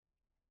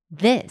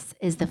This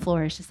is the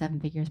Flourish to Seven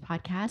Figures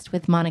podcast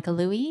with Monica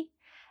Louie,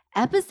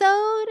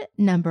 episode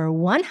number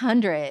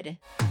 100.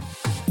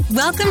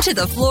 Welcome to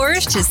the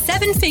Flourish to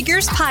Seven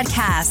Figures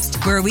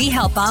podcast, where we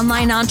help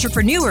online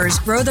entrepreneurs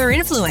grow their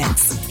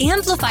influence,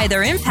 amplify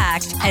their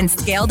impact, and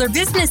scale their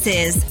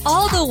businesses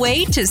all the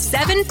way to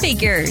seven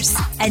figures.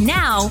 And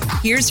now,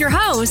 here's your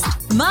host,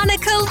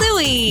 Monica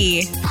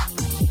Louie.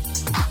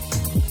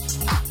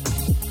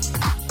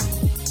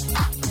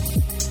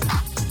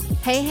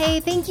 Hey,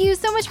 thank you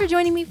so much for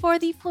joining me for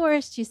the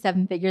Flourish to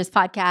Seven Figures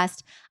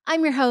podcast.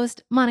 I'm your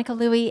host, Monica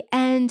Louie,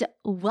 and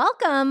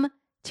welcome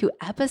to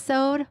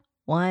episode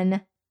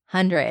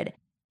 100.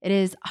 It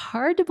is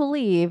hard to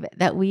believe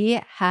that we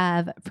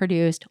have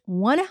produced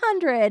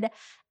 100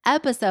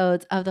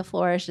 episodes of the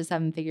Flourish to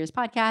Seven Figures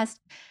podcast.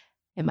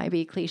 It might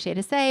be cliche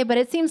to say, but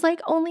it seems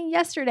like only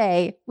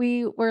yesterday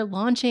we were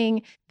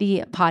launching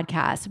the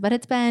podcast, but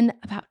it's been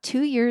about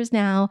 2 years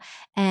now.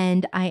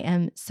 And I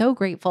am so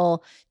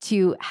grateful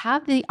to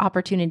have the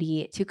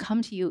opportunity to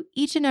come to you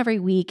each and every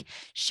week,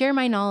 share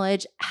my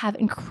knowledge, have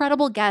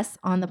incredible guests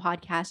on the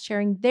podcast,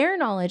 sharing their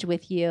knowledge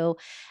with you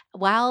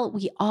while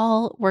we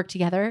all work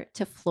together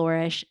to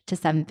flourish to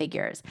seven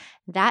figures.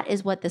 That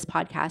is what this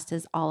podcast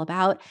is all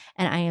about.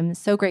 And I am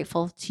so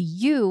grateful to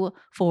you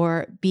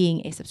for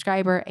being a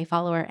subscriber, a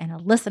follower, and a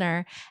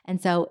listener.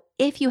 And so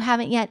if you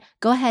haven't yet,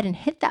 go ahead and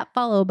hit that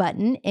follow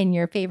button in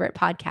your favorite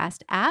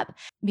podcast app,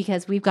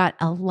 because we've got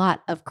a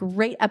lot of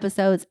great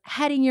episodes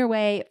heading your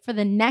way for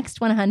the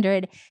next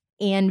 100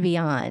 and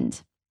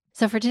beyond.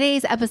 So for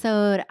today's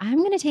episode, I'm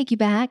going to take you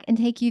back and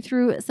take you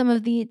through some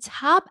of the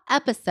top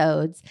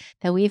episodes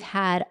that we've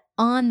had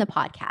on the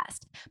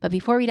podcast. But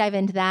before we dive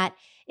into that,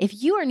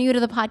 if you are new to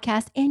the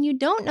podcast and you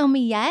don't know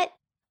me yet,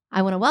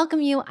 I want to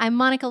welcome you. I'm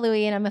Monica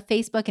Louie, and I'm a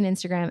Facebook and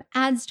Instagram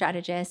ads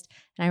strategist,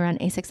 and I run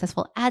a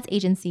successful ads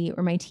agency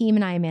where my team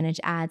and I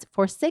manage ads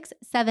for 6,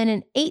 7,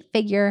 and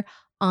 8-figure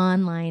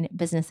online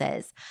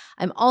businesses.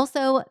 I'm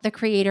also the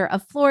creator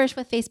of Flourish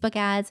with Facebook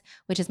Ads,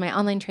 which is my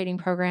online training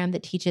program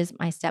that teaches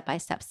my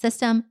step-by-step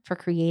system for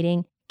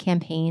creating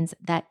campaigns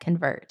that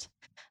convert.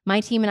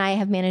 My team and I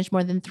have managed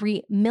more than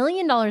 $3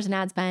 million in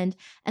ad spend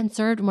and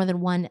served more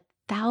than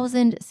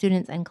 1,000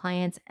 students and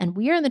clients, and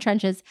we are in the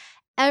trenches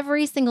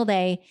every single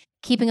day,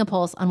 keeping a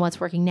pulse on what's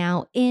working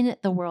now in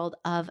the world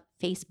of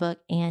Facebook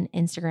and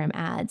Instagram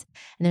ads.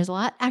 And there's a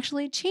lot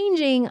actually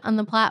changing on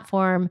the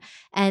platform.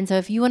 And so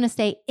if you want to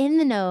stay in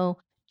the know,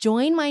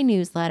 join my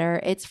newsletter.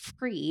 It's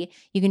free.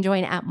 You can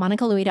join at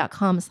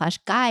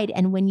monicalouie.com/guide.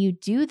 And when you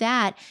do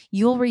that,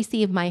 you'll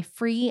receive my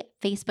free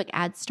Facebook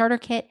ad starter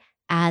kit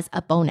as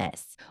a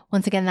bonus.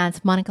 Once again,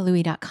 that's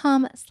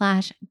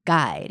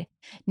monicalouie.com/guide.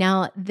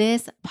 Now,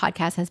 this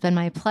podcast has been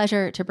my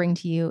pleasure to bring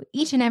to you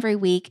each and every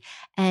week.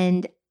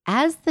 And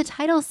as the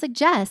title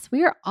suggests,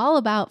 we are all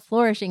about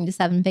flourishing to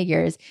seven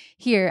figures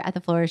here at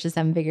the Flourish to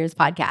Seven Figures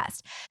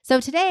podcast.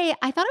 So today,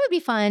 I thought it would be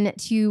fun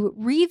to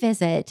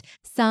revisit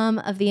some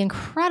of the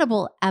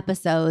incredible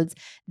episodes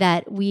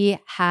that we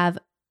have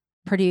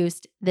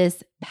produced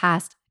this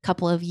past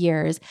couple of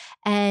years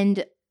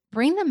and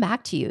bring them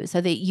back to you so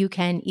that you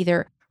can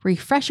either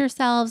refresh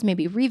yourselves,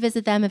 maybe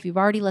revisit them if you've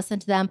already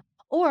listened to them,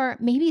 or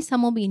maybe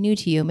some will be new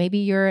to you. Maybe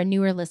you're a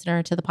newer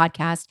listener to the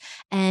podcast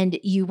and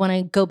you want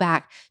to go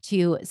back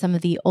to some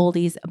of the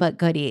oldies but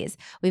goodies.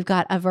 We've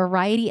got a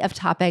variety of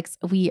topics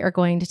we are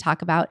going to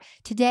talk about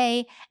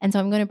today. And so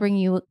I'm going to bring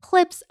you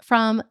clips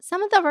from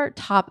some of our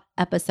top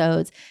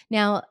episodes.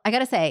 Now, I got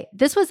to say,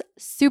 this was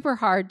super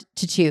hard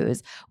to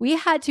choose. We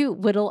had to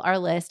whittle our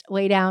list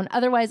way down.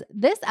 Otherwise,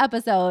 this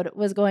episode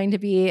was going to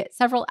be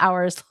several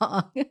hours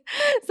long.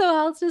 So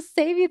I'll just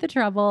save you the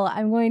trouble.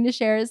 I'm going to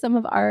share some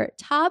of our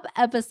top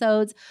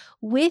episodes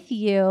with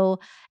you,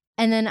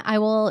 and then I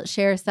will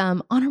share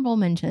some honorable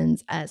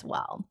mentions as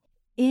well.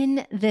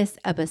 In this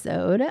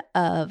episode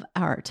of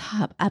our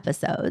top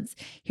episodes,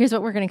 here's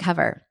what we're going to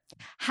cover: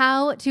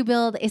 how to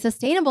build a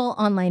sustainable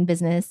online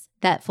business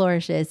that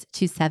flourishes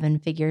to seven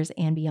figures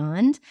and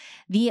beyond,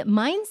 the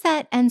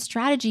mindset and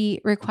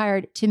strategy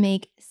required to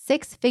make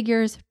 6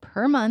 figures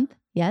per month.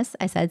 Yes,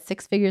 I said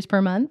 6 figures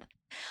per month.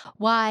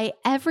 Why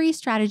every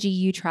strategy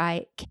you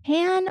try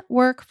can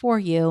work for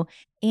you,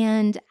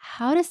 and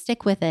how to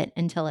stick with it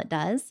until it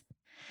does.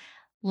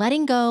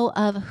 Letting go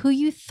of who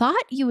you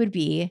thought you would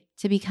be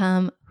to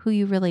become who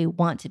you really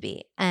want to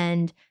be.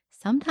 And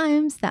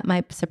sometimes that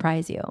might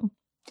surprise you.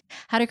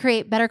 How to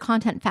create better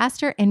content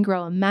faster and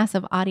grow a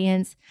massive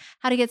audience.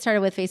 How to get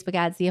started with Facebook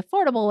ads the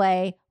affordable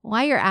way.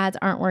 Why your ads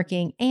aren't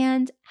working,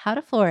 and how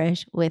to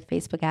flourish with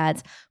Facebook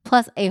ads,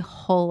 plus a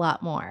whole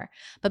lot more.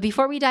 But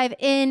before we dive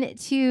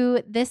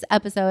into this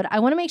episode,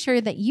 I want to make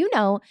sure that you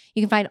know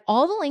you can find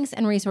all the links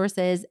and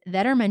resources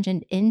that are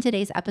mentioned in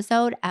today's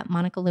episode at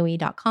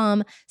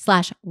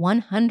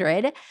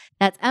monicalouie.com/100.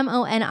 That's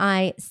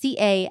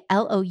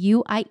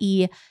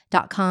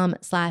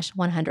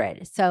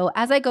monicalouie.com/100. So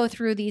as I go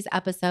through these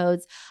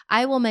episodes,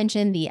 I will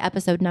mention the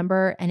episode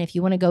number. And if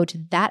you want to go to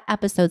that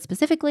episode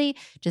specifically,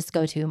 just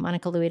go to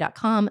monicalouie.com/the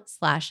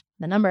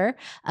number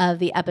of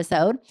the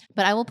episode.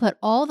 But I will put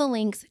all the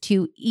links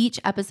to each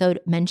episode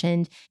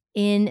mentioned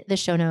in the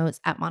show notes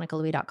at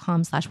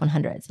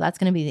monicalouie.com/100. So that's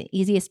going to be the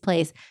easiest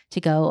place to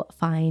go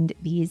find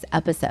these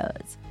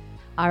episodes.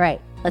 All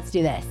right, let's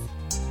do this.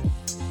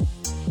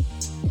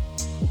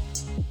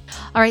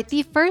 All right,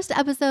 the first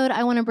episode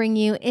I want to bring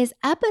you is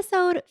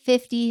episode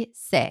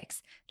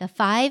 56, the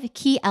 5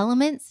 key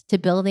elements to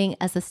building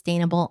a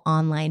sustainable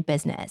online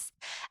business.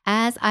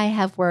 As I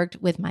have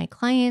worked with my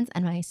clients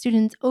and my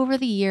students over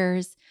the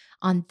years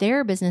on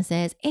their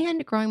businesses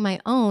and growing my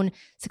own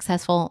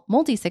successful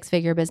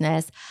multi-six-figure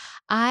business,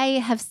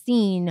 I have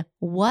seen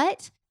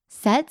what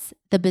sets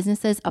the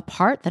businesses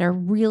apart that are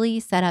really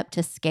set up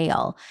to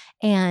scale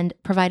and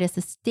provide a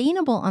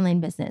sustainable online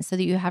business so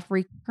that you have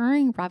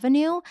recurring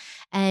revenue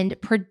and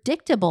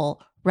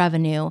predictable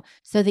revenue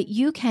so that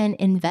you can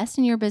invest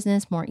in your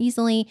business more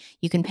easily.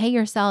 You can pay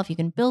yourself, you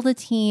can build a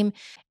team,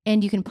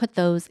 and you can put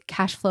those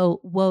cash flow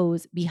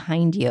woes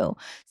behind you.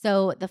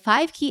 So the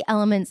 5 key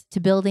elements to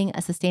building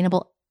a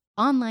sustainable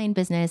online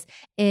business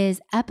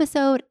is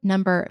episode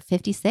number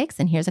 56.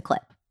 And here's a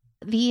clip.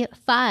 The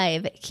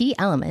 5 key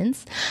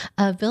elements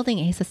of building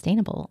a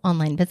sustainable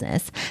online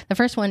business. The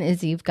first one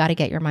is you've got to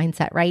get your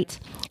mindset right.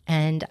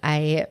 And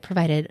I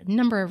provided a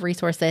number of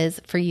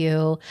resources for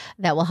you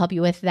that will help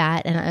you with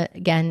that. And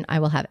again, I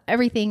will have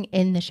everything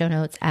in the show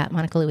notes at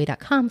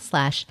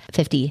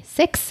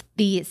monicalouie.com/56.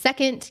 The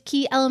second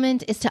key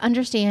element is to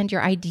understand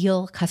your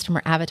ideal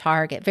customer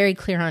avatar, get very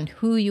clear on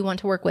who you want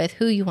to work with,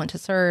 who you want to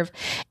serve,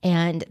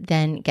 and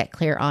then get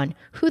clear on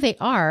who they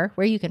are,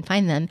 where you can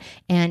find them,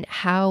 and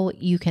how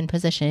you can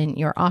position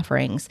your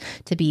offerings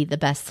to be the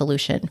best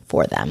solution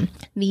for them.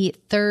 The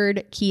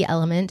third key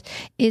element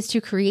is to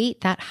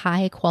create that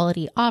high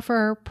quality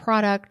offer,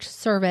 product,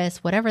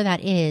 service, whatever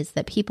that is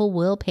that people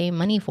will pay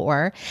money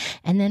for,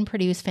 and then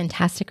produce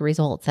fantastic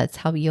results. That's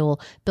how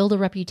you'll build a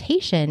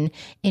reputation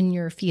in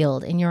your field,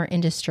 in your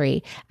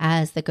industry,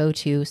 as the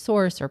go-to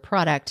source or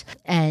product,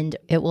 and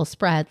it will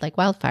spread like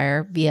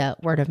wildfire via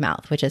word of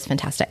mouth, which is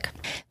fantastic.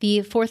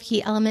 The fourth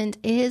key element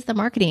is the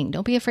marketing.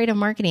 Don't be afraid of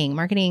marketing.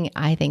 Marketing,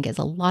 I think, is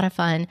a lot of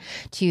fun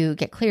to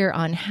get clear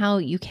on how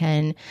you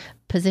can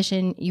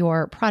position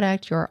your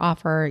product, your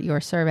offer, your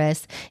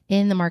service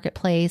in the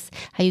marketplace,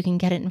 how you can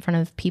get it in front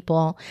of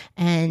people,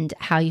 and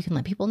how you can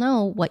let people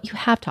know what you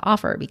have to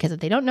offer. Because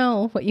if they don't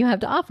know what you have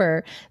to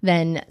offer,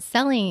 then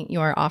selling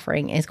your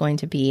offering is going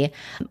to be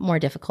more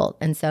difficult.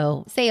 And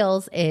so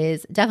sales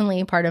is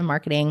definitely part of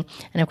marketing.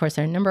 And of course,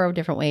 there are a number of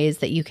different ways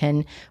that you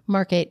can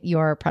market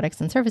your products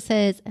and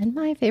services. And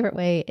my favorite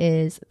way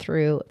is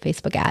through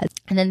Facebook ads.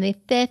 And then the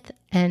fifth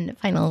and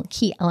final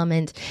key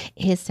element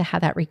is to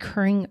have that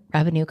recurring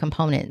revenue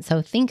component.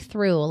 So think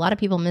through, a lot of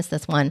people miss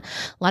this one.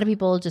 A lot of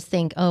people just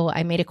think, oh,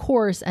 I made a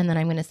course and then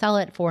I'm going to sell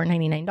it for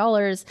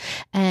 $99.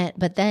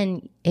 But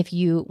then if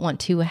you want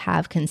to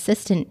have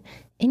consistent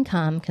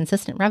income,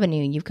 consistent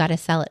revenue, you've got to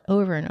sell it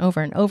over and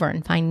over and over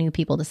and find new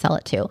people to sell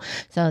it to.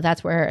 So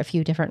that's where a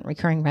few different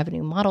recurring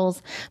revenue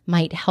models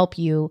might help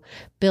you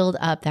build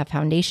up that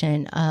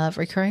foundation of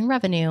recurring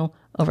revenue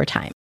over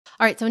time.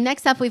 All right, so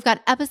next up, we've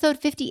got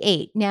episode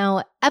 58.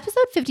 Now,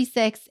 episode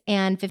 56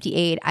 and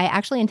 58, I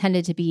actually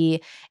intended to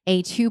be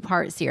a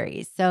 2-part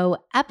series. So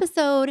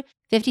episode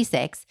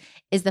 56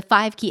 is the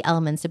 5 key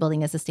elements to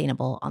building a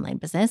sustainable online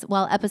business,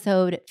 while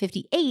episode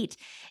 58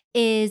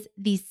 is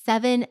the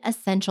 7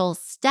 essential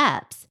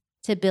steps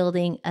to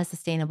building a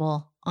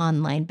sustainable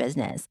online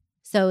business.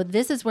 So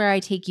this is where I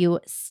take you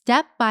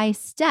step by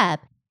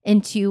step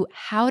into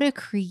how to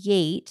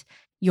create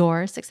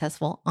your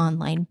successful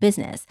online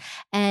business.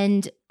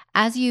 And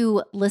as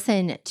you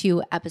listen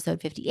to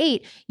episode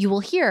 58, you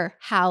will hear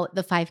how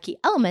the 5 key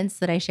elements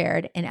that I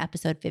shared in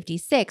episode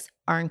 56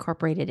 are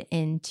incorporated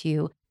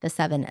into the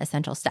 7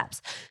 essential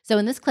steps. So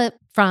in this clip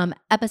from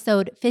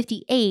episode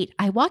 58,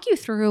 I walk you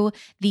through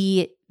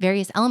the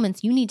various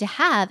elements you need to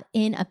have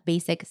in a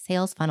basic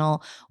sales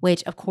funnel,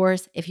 which of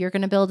course, if you're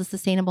going to build a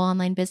sustainable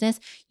online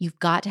business, you've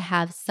got to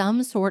have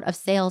some sort of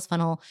sales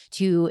funnel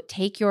to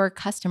take your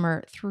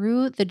customer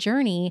through the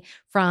journey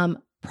from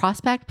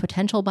prospect,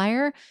 potential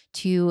buyer,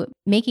 to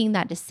making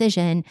that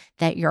decision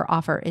that your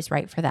offer is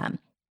right for them.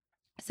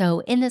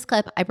 So in this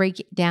clip, I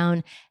break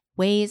down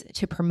ways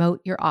to promote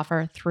your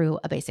offer through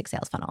a basic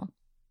sales funnel.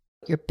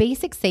 Your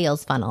basic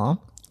sales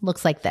funnel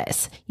looks like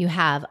this. You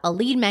have a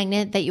lead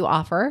magnet that you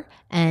offer,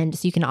 and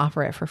so you can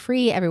offer it for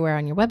free everywhere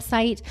on your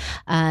website.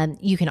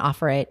 You can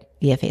offer it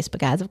via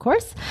Facebook ads, of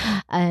course,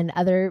 and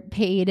other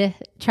paid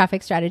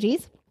traffic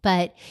strategies,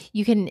 but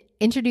you can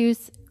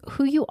introduce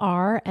who you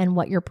are and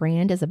what your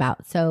brand is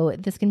about. So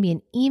this can be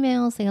an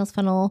email sales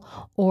funnel,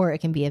 or it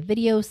can be a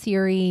video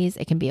series.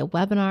 It can be a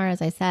webinar,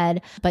 as I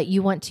said, but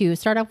you want to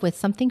start off with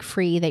something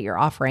free that you're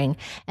offering.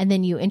 And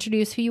then you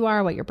introduce who you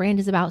are, what your brand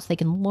is about, so they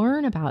can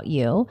learn about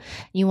you.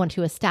 You want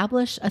to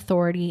establish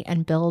authority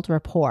and build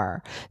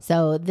rapport.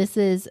 So this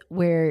is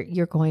where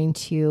you're going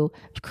to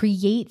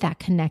create that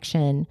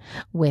connection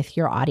with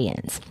your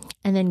audience.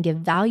 And then give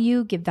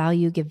value, give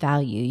value, give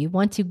value. You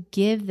want to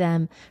give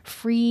them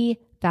free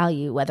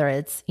value, whether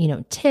it's,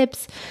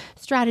 tips,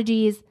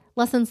 strategies,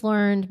 lessons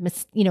learned,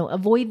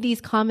 avoid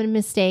these common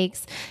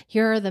mistakes.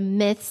 Here are the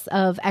myths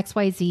of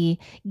XYZ.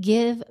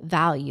 Give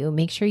value.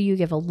 Make sure you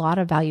give a lot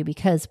of value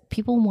because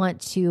people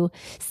want to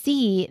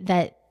see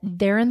that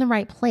they're in the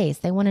right place.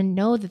 They want to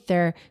know that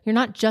you're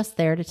not just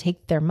there to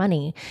take their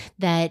money,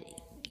 that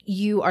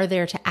you are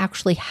there to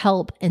actually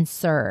help and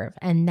serve.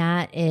 And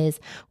that is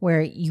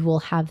where you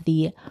will have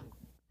the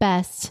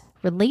best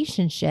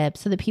relationship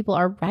so that people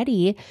are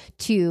ready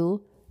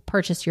to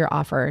purchase your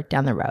offer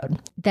down the road.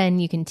 Then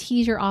you can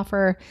tease your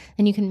offer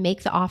and you can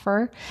make the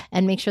offer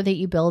and make sure that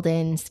you build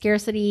in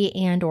scarcity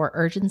and or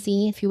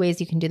urgency. A few ways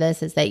you can do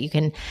this is that you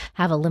can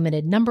have a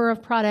limited number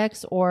of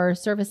products or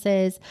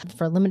services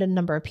for a limited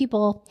number of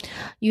people.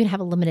 You can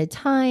have a limited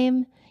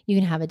time. You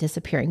can have a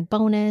disappearing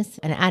bonus,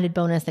 an added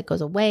bonus that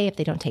goes away if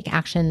they don't take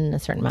action in a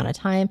certain amount of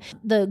time.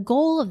 The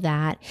goal of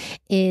that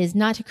is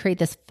not to create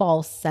this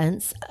false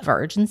sense of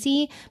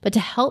urgency, but to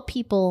help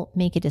people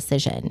make a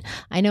decision.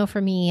 I know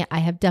for me, I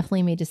have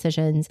definitely made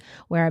decisions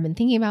where I've been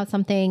thinking about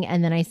something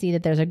and then I see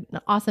that there's an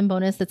awesome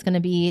bonus that's going to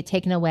be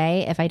taken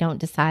away if I don't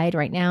decide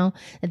right now.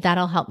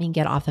 That'll help me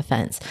get off the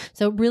fence.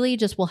 So it really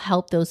just will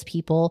help those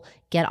people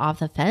get off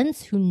the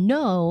fence who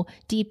know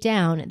deep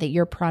down that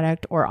your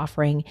product or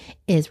offering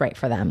is right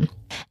for them.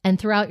 And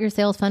throughout your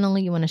sales funnel,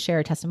 you want to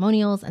share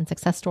testimonials and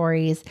success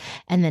stories.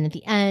 And then at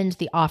the end,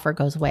 the offer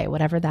goes away,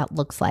 whatever that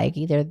looks like.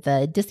 Either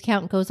the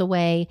discount goes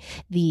away,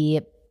 the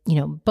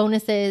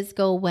bonuses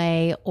go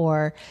away,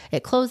 or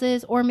it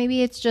closes, or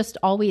maybe it's just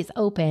always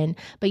open.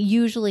 But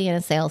usually in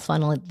a sales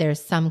funnel,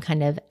 there's some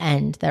kind of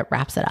end that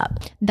wraps it up.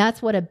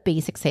 That's what a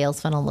basic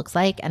sales funnel looks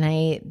like. And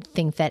I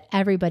think that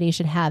everybody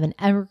should have an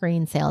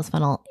evergreen sales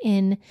funnel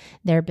in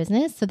their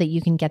business so that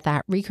you can get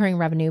that recurring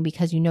revenue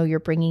because you're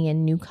bringing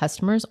in new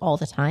customers all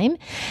the time.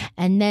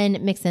 And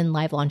then mix in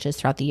live launches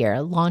throughout the year.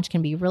 A launch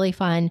can be really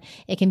fun.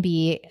 It can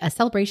be a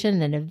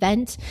celebration, an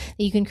event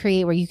that you can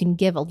create where you can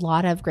give a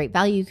lot of great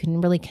value. You can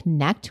really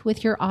connect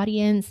with your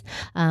audience,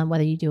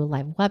 whether you do a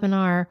live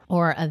webinar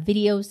or a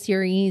video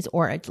series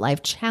or a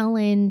live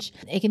challenge.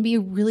 It can be a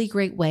really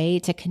great way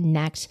to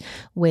connect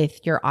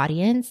with your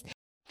audience.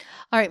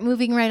 All right,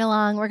 moving right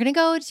along, we're going to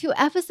go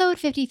to episode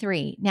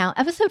 53. Now,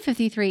 episode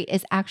 53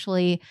 is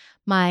actually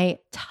my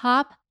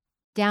top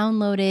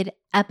downloaded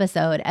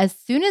episode. As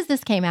soon as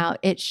this came out,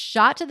 it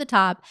shot to the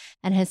top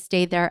and has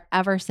stayed there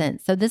ever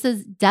since. So this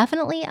is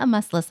definitely a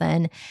must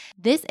listen.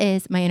 This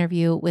is my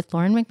interview with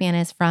Lauren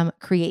McManus from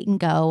Create and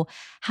Go.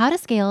 How to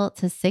Scale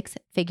to 6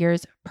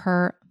 Figures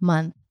per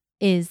Month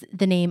is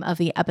the name of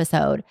the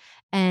episode.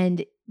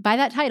 And by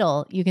that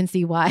title, you can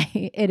see why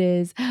it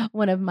is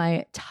one of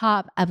my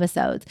top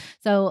episodes.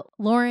 So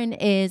Lauren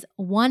is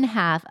one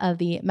half of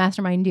the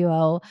mastermind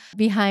duo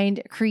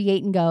behind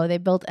Create and Go. They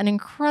built an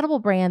incredible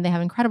brand. They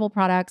have incredible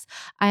products.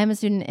 I am a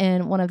student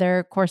in one of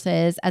their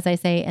courses, as I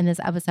say in this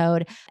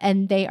episode,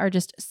 and they are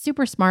just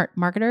super smart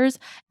marketers.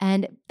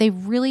 And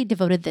they've really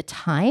devoted the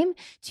time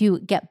to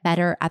get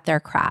better at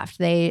their craft.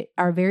 They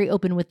are very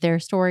open with their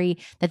story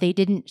that they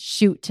didn't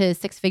shoot to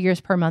 6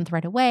 figures per month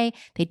right away.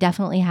 They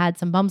definitely had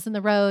some bumps in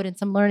the road and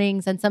some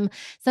learnings and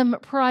some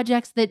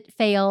projects that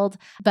failed,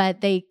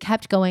 but they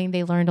kept going.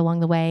 They learned along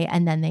the way.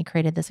 And then they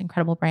created this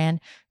incredible brand,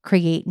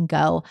 Create and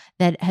Go,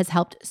 that has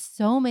helped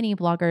so many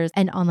bloggers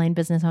and online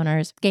business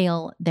owners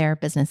scale their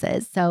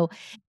businesses. So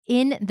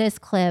in this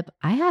clip,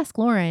 I asked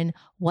Lauren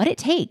what it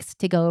takes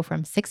to go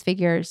from 6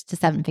 figures to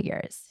 7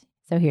 figures.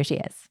 So here she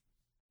is.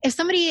 If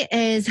somebody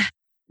is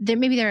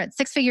maybe they're at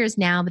 6 figures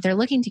now, but they're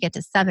looking to get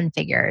to 7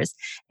 figures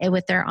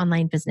with their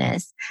online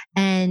business.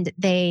 And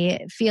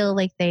they feel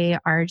like they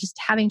are just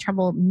having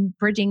trouble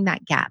bridging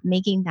that gap,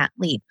 making that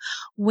leap.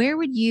 Where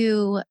would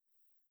you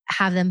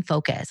have them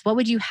focus? What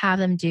would you have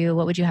them do?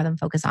 What would you have them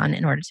focus on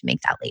in order to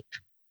make that leap?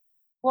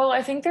 Well,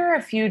 I think there are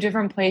a few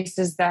different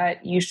places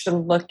that you should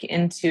look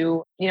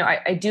into.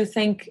 I do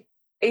think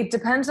it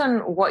depends on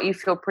what you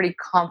feel pretty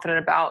confident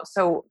about.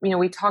 So,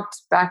 we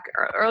talked back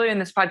earlier in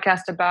this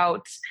podcast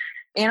about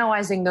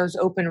analyzing those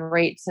open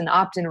rates and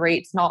opt-in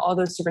rates and all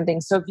those different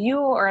things. So if you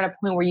are at a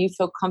point where you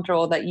feel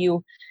comfortable that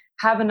you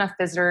have enough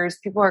visitors,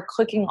 people are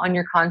clicking on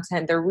your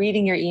content, they're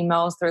reading your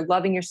emails, they're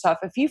loving your stuff.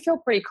 If you feel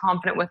pretty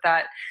confident with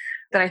that,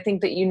 then I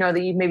think that you know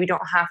that you maybe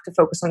don't have to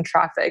focus on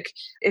traffic.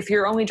 If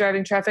you're only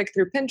driving traffic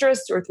through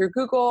Pinterest or through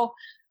Google,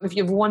 if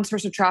you have one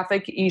source of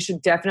traffic, you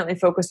should definitely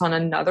focus on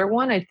another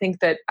one. I think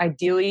that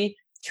ideally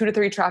 2 to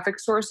 3 traffic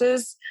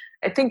sources.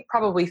 I think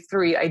probably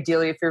 3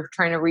 ideally if you're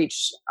trying to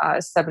reach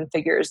 7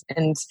 figures.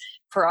 And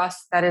for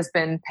us, that has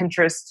been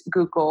Pinterest,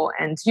 Google,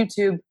 and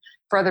YouTube.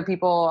 For other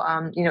people,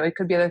 it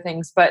could be other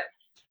things. But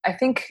I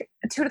think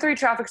 2 to 3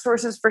 traffic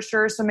sources for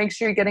sure. So make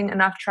sure you're getting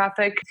enough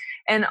traffic.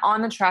 And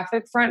on the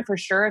traffic front, for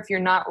sure, if you're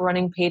not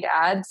running paid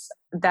ads,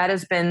 that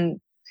has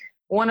been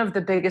one of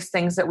the biggest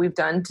things that we've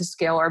done to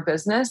scale our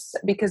business,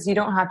 because you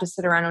don't have to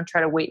sit around and try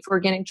to wait for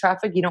organic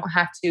traffic. You don't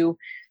have to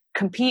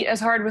compete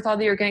as hard with all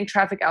the organic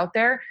traffic out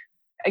there.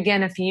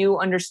 Again, if you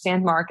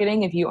understand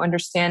marketing, if you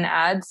understand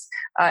ads,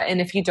 and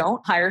if you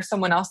don't, hire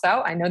someone else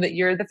out. I know that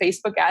you're the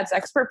Facebook ads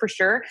expert for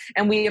sure.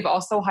 And we have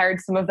also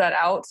hired some of that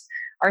out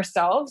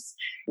ourselves.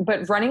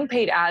 But running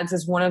paid ads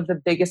is one of the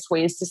biggest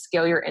ways to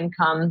scale your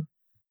income.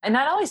 And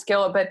not only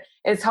scale it, but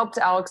it's helped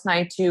Alex and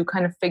I to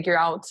kind of figure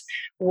out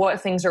what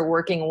things are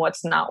working and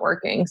what's not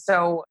working.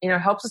 So, it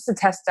helps us to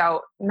test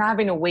out, not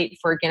having to wait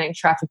for organic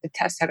traffic to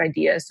test out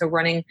ideas. So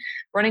running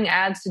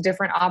ads to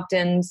different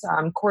opt-ins,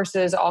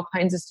 courses, all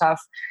kinds of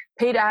stuff.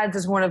 Paid ads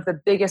is one of the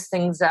biggest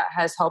things that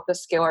has helped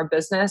us scale our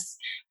business.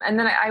 And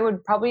then I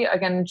would probably,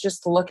 again,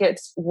 just look at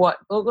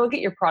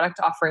your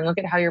product offering, look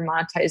at how you're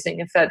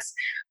monetizing.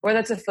 Whether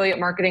that's affiliate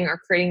marketing or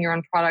creating your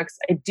own products.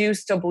 I do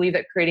still believe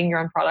that creating your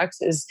own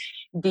products is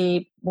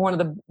one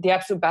of the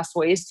absolute best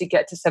ways to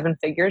get to 7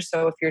 figures.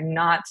 So if you're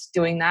not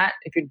doing that,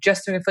 if you're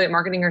just doing affiliate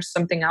marketing or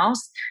something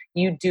else,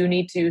 you do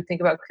need to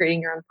think about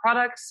creating your own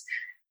products.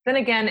 Then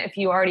again, if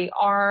you already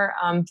are,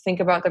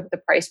 think about the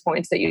price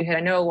points that you hit.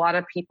 I know a lot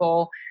of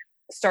people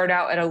start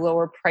out at a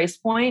lower price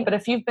point, but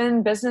if you've been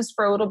in business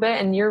for a little bit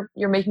and you're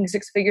making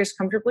 6 figures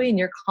comfortably and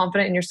you're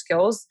confident in your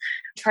skills,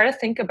 try to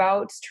think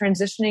about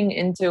transitioning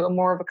into a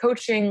more of a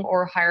coaching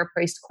or higher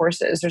priced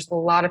courses. There's a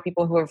lot of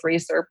people who have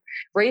raised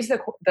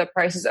the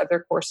prices of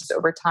their courses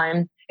over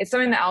time. It's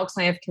something that Alex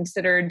and I have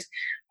considered,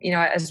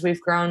 as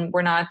we've grown.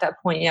 We're not at that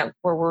point yet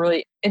where we're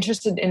really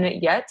interested in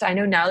it yet. I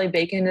know Natalie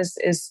Bacon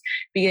is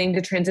beginning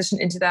to transition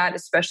into that,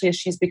 especially as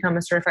she's become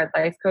a certified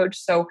life coach.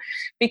 So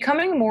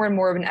becoming more and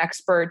more of an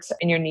expert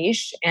in your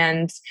niche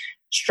and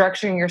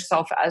structuring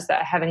yourself as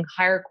that, having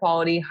higher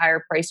quality,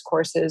 higher price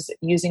courses,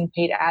 using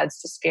paid ads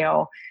to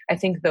scale. I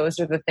think those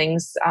are the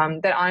things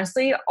that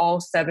honestly all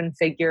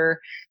 7-figure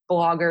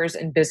bloggers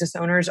and business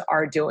owners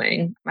are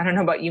doing. I don't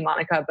know about you,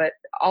 Monica, but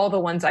all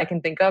the ones I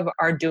can think of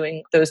are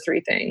doing those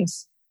 3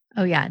 things.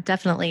 Oh yeah,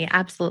 definitely.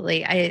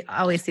 Absolutely. I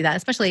always see that,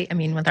 especially,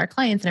 with our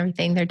clients and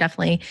everything, they're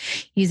definitely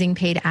using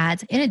paid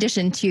ads in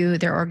addition to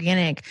their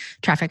organic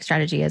traffic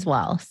strategy as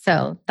well.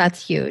 So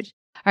that's huge.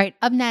 All right.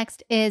 Up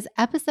next is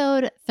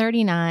episode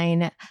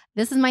 39.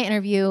 This is my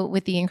interview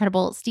with the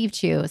incredible Steve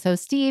Chou. So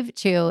Steve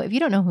Chou, if you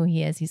don't know who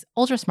he is, he's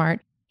ultra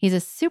smart. He's a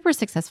super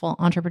successful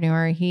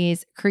entrepreneur.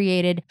 He's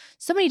created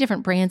so many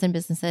different brands and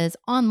businesses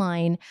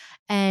online,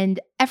 and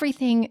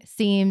everything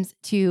seems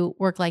to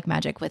work like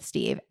magic with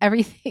Steve.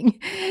 Everything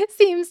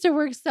seems to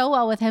work so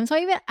well with him. So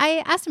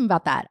I asked him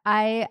about that.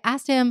 I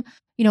asked him,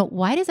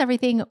 why does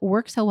everything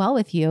work so well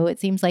with you? It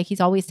seems like he's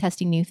always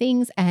testing new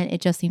things and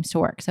it just seems to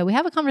work. So we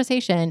have a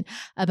conversation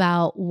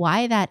about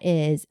why that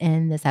is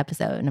in this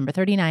episode, number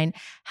 39,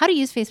 how to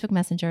use Facebook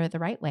Messenger the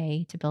right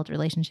way to build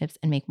relationships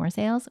and make more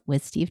sales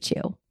with Steve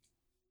Chou.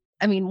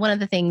 One of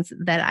the things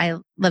that I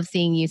love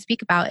seeing you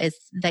speak about is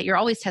that you're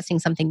always testing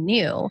something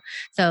new.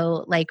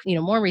 So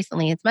more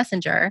recently it's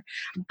Messenger,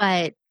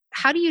 but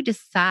how do you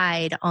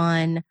decide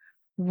on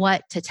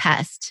what to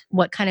test,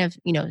 what kind of,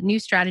 new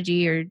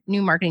strategy or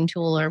new marketing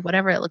tool or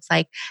whatever it looks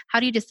like? How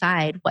do you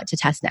decide what to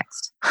test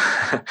next?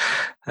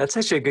 That's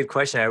actually a good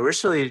question. I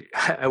wish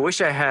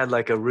I had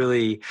a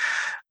really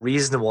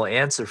reasonable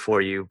answer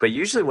for you. But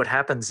usually what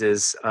happens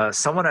is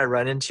someone I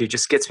run into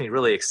just gets me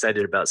really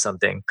excited about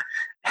something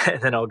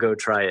and then I'll go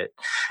try it.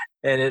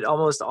 And it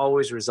almost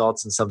always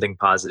results in something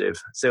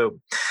positive. So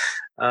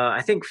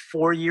I think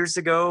 4 years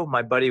ago,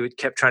 my buddy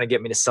kept trying to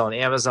get me to sell on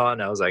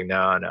Amazon. I was like,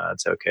 no,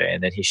 it's okay.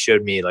 And then he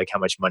showed me how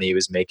much money he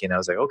was making. I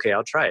was like, okay,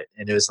 I'll try it.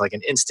 And it was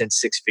an instant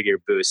 6-figure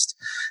boost.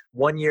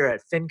 1 year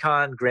at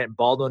FinCon, Grant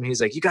Baldwin,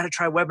 he's like, you got to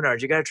try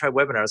webinars. You got to try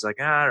webinars. I was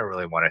like, I don't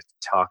really want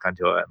to talk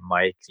onto a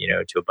mic,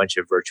 to a bunch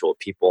of virtual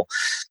people.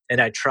 And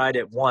I tried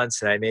it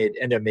once and I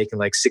ended up making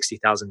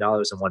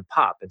 $60,000 in one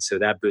pop. And so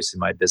that boosted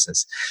my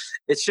business.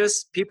 It's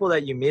just people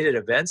that you meet at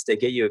events, they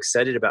get you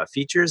excited about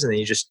features and then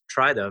you just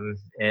try them.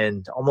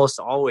 And almost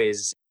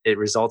always it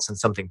results in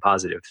something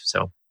positive.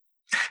 So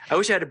I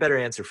wish I had a better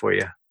answer for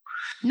you.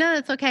 No,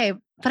 that's okay.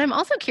 But I'm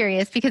also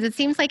curious because it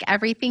seems like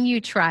everything you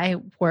try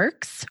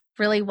works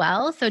really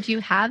well. So do you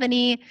have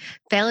any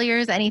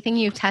failures, anything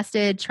you've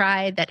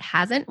tried that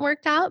hasn't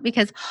worked out?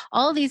 Because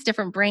all these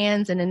different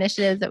brands and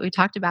initiatives that we've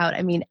talked about,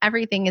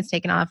 everything is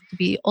taken off to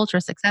be ultra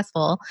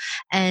successful.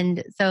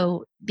 And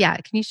so,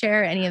 can you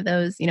share any of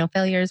those,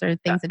 failures or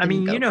things that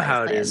didn't go you know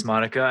how it is,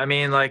 Monica.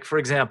 for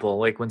example,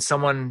 when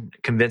someone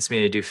convinced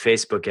me to do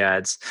Facebook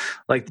ads,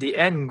 the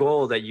end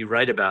goal that you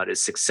write about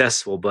is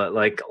successful, but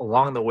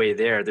along the way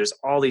there's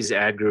all these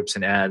ad groups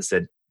and ads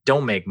that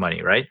don't make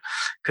money, right?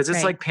 Because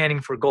it's like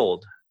panning for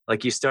gold.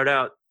 You start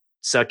out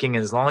sucking,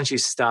 and as long as you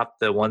stop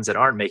the ones that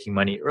aren't making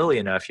money early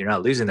enough, you're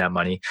not losing that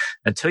money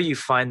until you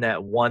find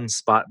that one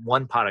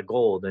pot of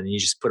gold, and you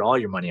just put all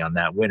your money on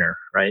that winner,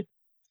 right?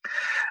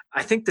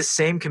 I think the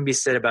same can be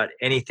said about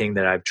anything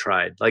that I've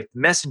tried.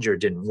 Messenger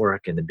didn't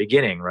work in the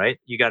beginning, right?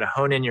 You got to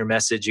hone in your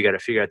message. You got to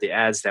figure out the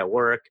ads that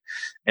work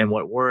and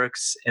what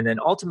works. And then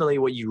ultimately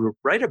what you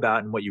write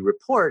about and what you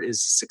report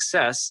is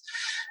success.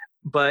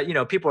 But,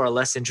 people are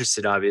less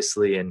interested,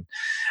 obviously, in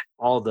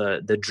all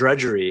the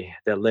drudgery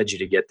that led you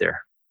to get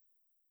there.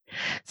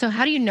 So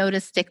how do you know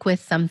to stick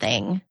with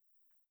something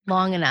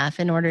long enough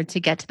in order to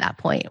get to that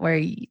point where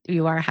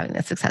you are having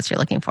the success you're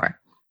looking for?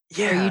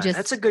 Yeah,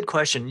 that's a good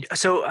question.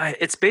 So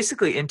it's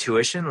basically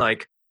intuition.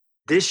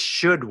 This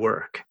should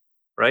work.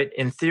 right?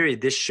 In theory,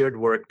 this should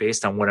work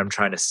based on what I'm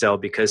trying to sell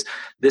because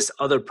this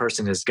other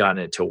person has gotten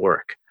it to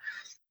work.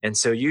 And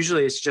so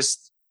usually it's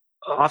just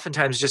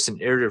oftentimes just an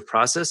iterative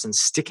process and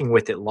sticking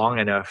with it long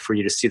enough for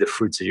you to see the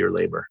fruits of your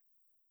labor.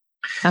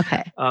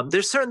 Okay.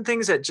 There's certain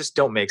things that just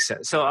don't make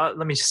sense. So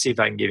let me just see if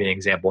I can give you an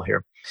example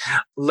here.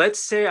 Let's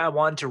say I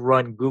wanted to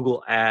run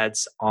Google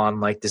ads on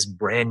like this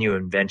brand new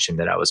invention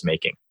that I was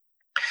making.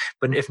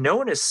 But if no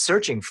one is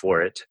searching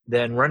for it,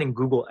 then running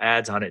Google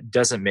ads on it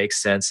doesn't make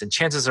sense. And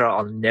chances are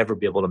I'll never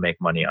be able to make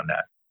money on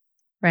that.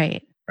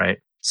 Right. Right.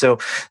 So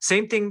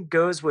same thing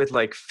goes with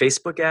like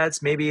Facebook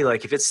ads. Maybe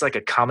like if it's like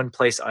a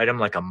commonplace item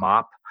like a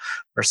mop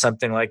or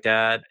something like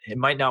that, it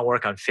might not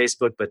work on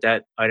Facebook, but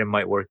that item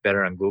might work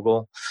better on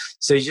Google.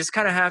 So you just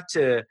kind of have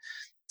to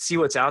see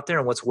what's out there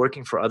and what's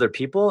working for other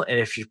people. And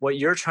if what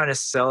you're trying to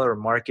sell or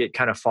market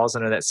kind of falls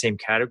under that same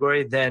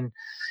category, then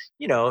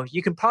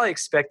you can probably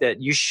expect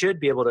that you should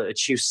be able to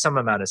achieve some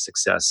amount of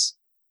success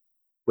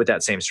with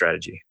that same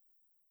strategy.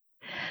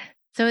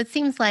 So it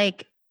seems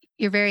like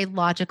you're very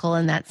logical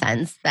in that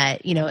sense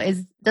that,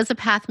 does the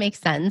path make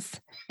sense?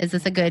 Is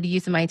this a good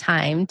use of my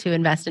time to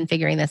invest in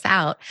figuring this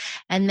out?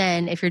 And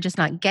then if you're just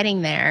not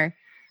getting there,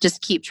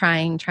 just keep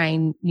trying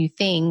new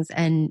things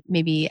and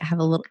maybe have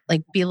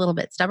be a little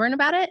bit stubborn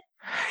about it.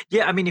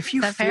 Yeah. I mean, if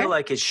you feel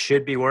like it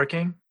should be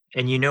working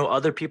and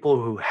other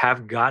people who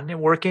have gotten it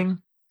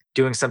working,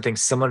 doing something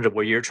similar to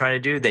what you're trying to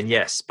do, then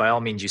yes, by all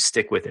means, you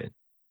stick with it.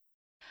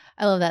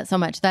 I love that so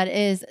much. That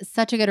is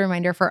such a good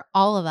reminder for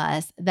all of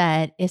us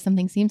that if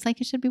something seems like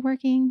it should be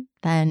working,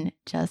 then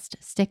just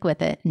stick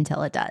with it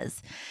until it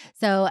does.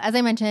 So as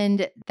I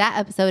mentioned, that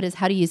episode is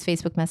how to use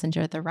Facebook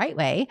Messenger the right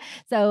way.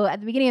 So at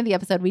the beginning of the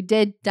episode, we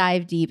did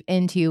dive deep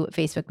into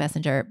Facebook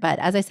Messenger. But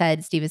as I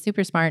said, Steve is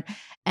super smart.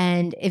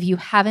 And if you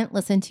haven't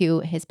listened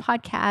to his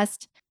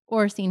podcast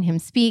or seen him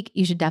speak,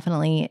 you should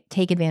definitely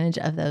take advantage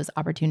of those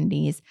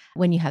opportunities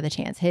when you have the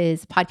chance.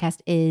 His podcast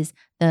is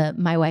the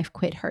My Wife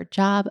Quit Her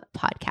Job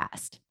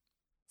podcast.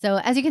 So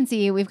as you can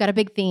see, we've got a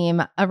big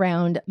theme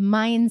around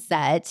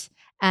mindset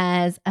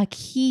as a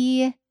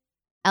key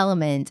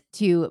element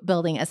to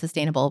building a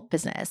sustainable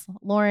business.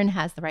 Lauren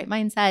has the right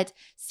mindset.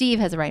 Steve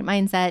has the right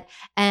mindset.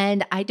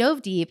 And I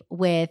dove deep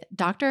with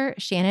Dr.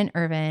 Shannon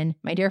Irvin,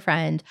 my dear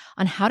friend,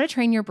 on how to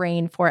train your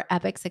brain for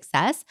epic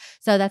success.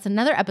 So that's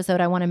another episode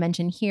I want to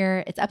mention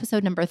here. It's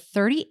episode number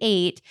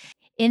 38.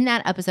 In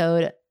that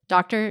episode,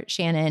 Dr.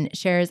 Shannon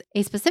shares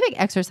a specific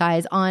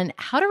exercise on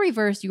how to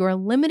reverse your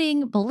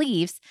limiting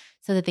beliefs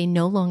so that they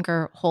no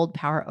longer hold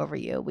power over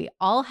you. We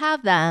all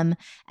have them.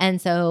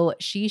 And so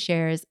she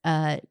shares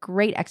a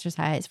great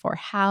exercise for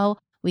how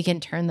we can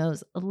turn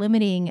those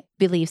limiting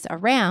beliefs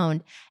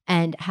around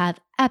and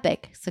have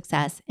epic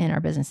success in our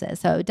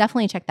businesses. So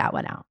definitely check that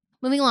one out.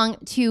 Moving along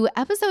to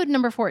episode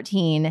number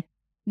 14.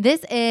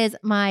 This is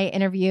my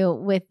interview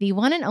with the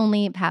one and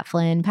only Pat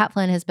Flynn. Pat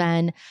Flynn has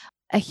been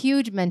a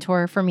huge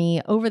mentor for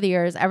me over the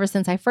years, ever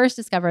since I first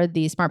discovered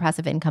the Smart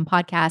Passive Income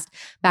podcast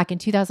back in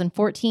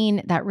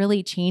 2014. That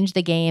really changed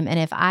the game. And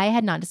if I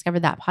had not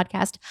discovered that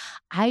podcast,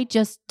 I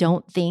just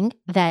don't think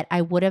that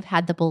I would have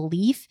had the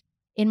belief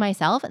in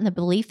myself and the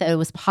belief that it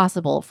was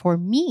possible for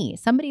me,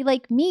 somebody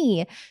like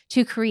me,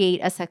 to create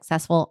a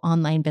successful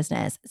online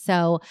business.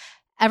 So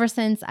ever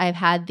since I've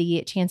had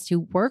the chance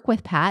to work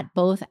with Pat,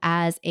 both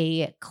as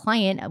a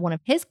client, one of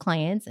his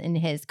clients in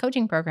his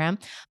coaching program,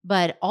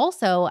 but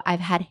also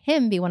I've had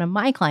him be one of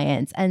my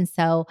clients. And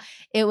so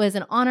it was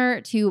an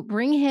honor to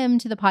bring him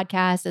to the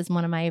podcast as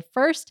one of my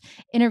first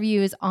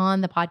interviews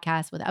on the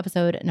podcast with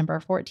episode number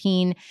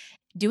 14,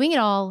 Doing It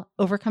All,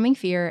 Overcoming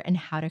Fear, and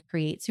How to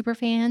Create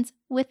Superfans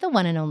with the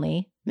one and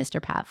only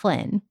Mr. Pat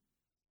Flynn.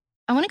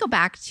 I want to go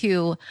back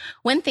to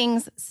when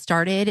things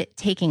started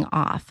taking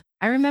off.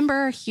 I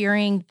remember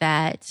hearing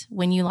that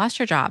when you lost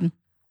your job,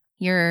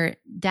 your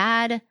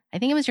dad, I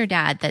think it was your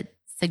dad that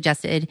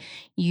suggested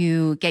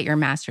you get your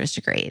master's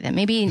degree, that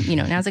maybe,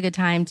 now's a good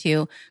time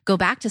to go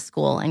back to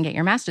school and get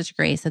your master's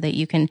degree so that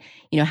you can,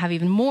 have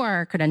even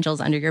more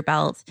credentials under your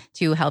belt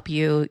to help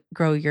you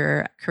grow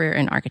your career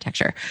in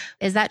architecture.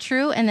 Is that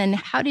true? And then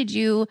how did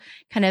you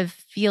kind of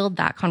field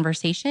that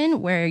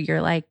conversation where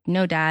you're like,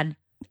 no, Dad,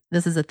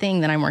 this is a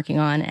thing that I'm working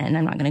on and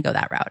I'm not going to go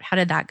that route? How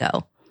did that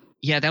go?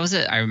 Yeah,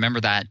 I remember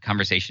that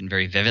conversation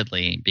very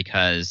vividly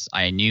because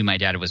I knew my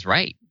dad was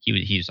right.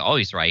 He was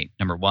always right,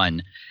 number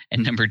one.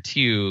 And number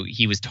two,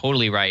 he was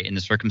totally right in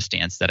the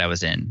circumstance that I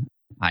was in.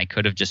 I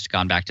could have just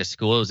gone back to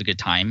school. It was a good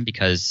time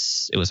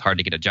because it was hard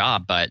to get a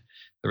job, but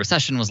the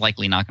recession was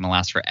likely not going to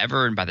last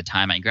forever. And by the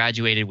time I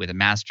graduated with a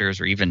master's,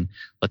 or even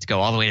let's go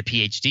all the way to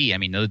PhD, I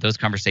mean, those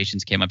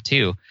conversations came up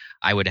too.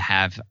 I would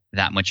have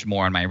that much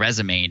more on my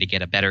resume to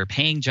get a better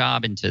paying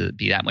job and to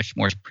be that much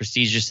more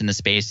prestigious in the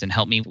space and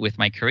help me with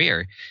my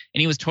career. And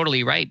he was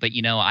totally right. But,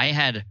 I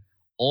had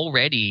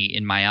already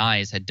in my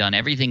eyes had done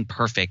everything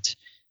perfect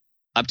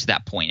up to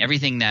that point.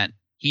 Everything that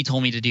he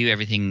told me to do,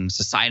 everything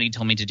society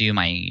told me to do,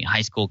 my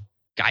high school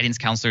guidance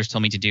counselors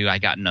told me to do. I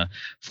got in a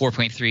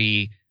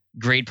 4.3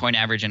 grade point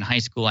average in high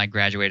school. I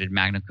graduated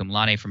magna cum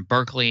laude from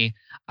Berkeley.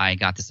 I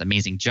got this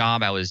amazing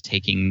job. I was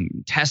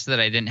taking tests that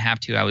I didn't have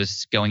to. I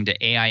was going to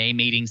AIA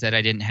meetings that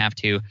I didn't have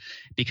to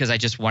because I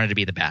just wanted to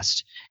be the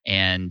best.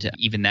 And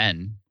even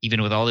then,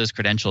 even with all those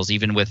credentials,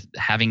 even with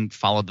having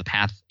followed the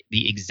path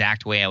the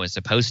exact way I was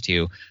supposed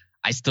to,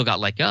 I still got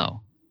let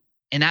go.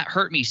 And that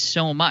hurt me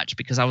so much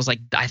because I was like,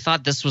 I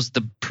thought this was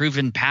the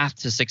proven path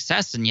to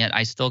success, and yet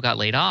I still got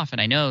laid off.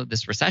 And I know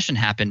this recession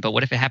happened, but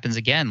what if it happens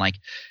again? Like,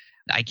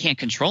 I can't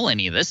control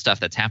any of this stuff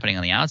that's happening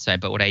on the outside.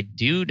 But what I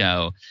do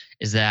know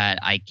is that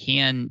I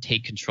can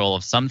take control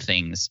of some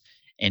things.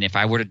 And if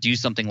I were to do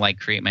something like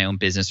create my own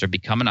business or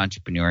become an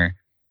entrepreneur,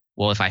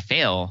 well, if I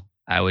fail,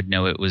 I would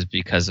know it was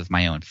because of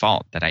my own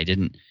fault, that I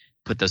didn't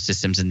put those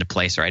systems into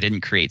place, or I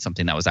didn't create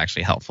something that was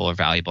actually helpful or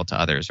valuable to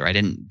others, or I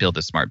didn't build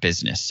a smart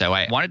business. So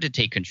I wanted to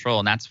take control.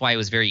 And that's why it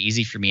was very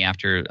easy for me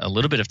after a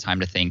little bit of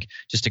time to think,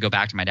 just to go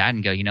back to my dad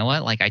and go, you know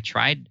what, like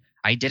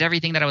I did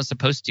everything that I was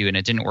supposed to and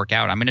it didn't work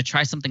out. I'm going to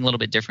try something a little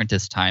bit different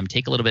this time,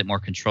 take a little bit more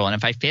control. And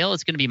if I fail,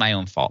 it's going to be my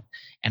own fault.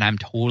 And I'm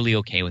totally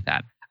okay with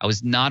that. I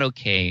was not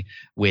okay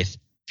with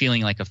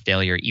feeling like a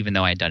failure, even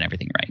though I had done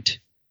everything right.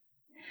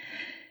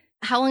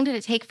 How long did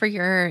it take for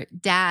your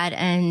dad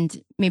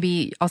and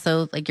maybe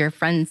also like your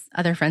friends,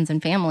 other friends and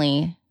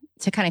family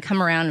to kind of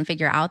come around and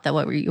figure out that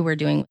what you were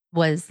doing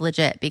was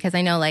legit? Because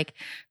I know, like,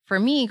 for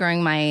me,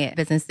 growing my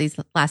business these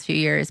last few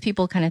years,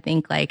 people kind of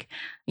think like,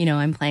 you know,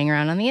 I'm playing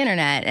around on the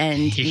internet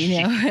and,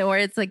 you know, or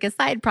it's like a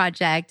side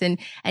project. And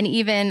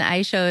even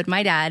I showed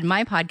my dad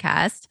my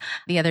podcast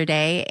the other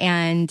day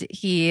and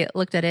he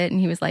looked at it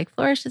and he was like,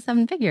 Flourish to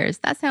 7 figures.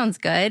 That sounds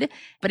good.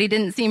 But he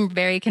didn't seem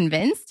very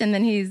convinced. And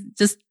then he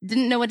just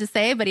didn't know what to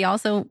say, but he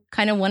also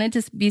kind of wanted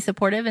to be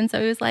supportive. And so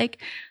he was like,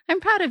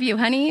 I'm proud of you,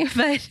 honey.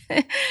 But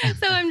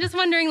so I'm just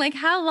wondering, like,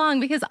 how long,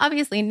 because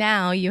obviously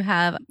now you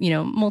have, you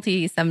know,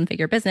 multi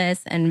 7-figure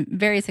business and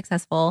very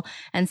successful.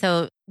 And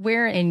so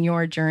where in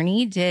your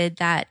journey did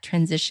that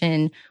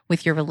transition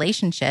with your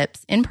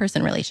relationships,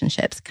 in-person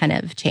relationships, kind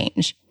of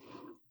change?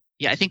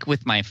 Yeah, I think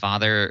with my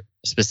father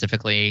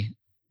specifically,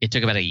 it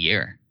took about a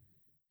year.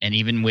 And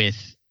even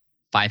with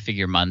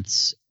 5-figure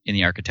months in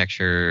the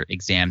architecture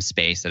exam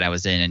space that I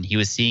was in, and he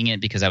was seeing it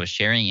because I was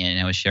sharing it, and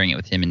I was sharing it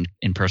with him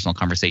in personal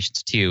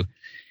conversations too.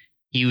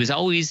 He was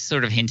always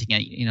sort of hinting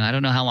at, you know, I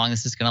don't know how long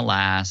this is going to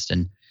last.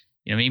 And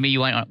you know, maybe you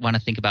might want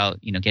to think about,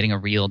 you know, getting a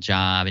real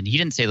job. And he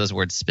didn't say those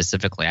words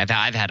specifically. I've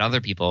had other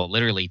people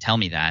literally tell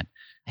me that,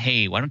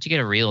 hey, why don't you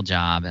get a real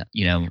job?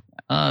 You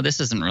know,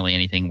 this isn't really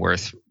anything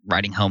worth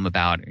writing home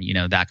about, you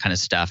know, that kind of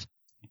stuff.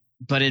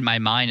 But in my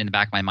mind, in the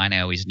back of my mind,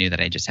 I always knew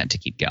that I just had to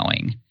keep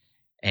going.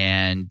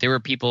 And there were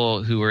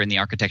people who were in the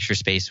architecture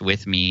space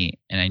with me,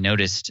 and I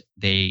noticed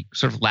they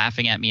sort of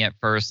laughing at me at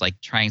first,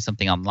 like trying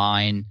something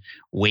online,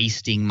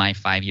 wasting my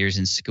 5 years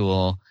in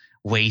school,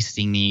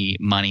 wasting the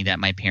money that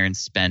my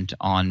parents spent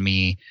on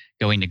me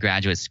going to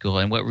graduate school.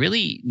 And what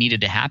really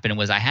needed to happen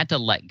was I had to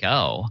let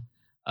go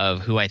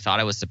of who I thought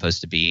I was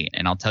supposed to be.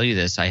 And I'll tell you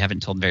this, I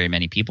haven't told very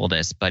many people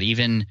this, but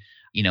even,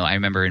 you know, I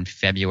remember in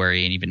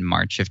February and even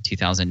March of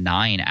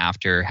 2009,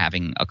 after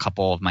having a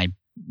couple of my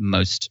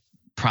most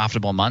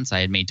profitable months, I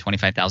had made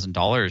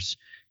 $25,000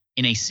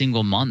 in a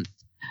single month.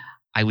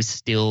 I was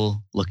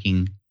still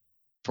looking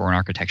for an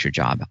architecture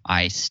job.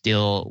 I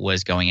still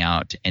was going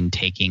out and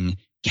taking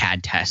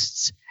CAD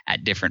tests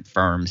at different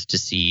firms to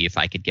see if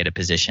I could get a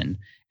position.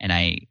 And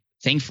I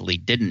thankfully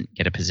didn't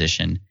get a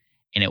position.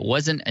 And it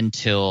wasn't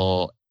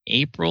until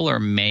April or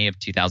May of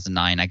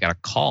 2009, I got a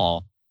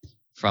call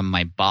from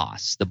my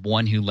boss, the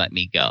one who let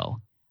me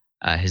go.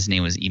 His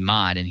name was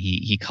Imad, and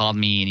he called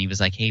me and he was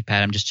like, hey,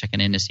 Pat, I'm just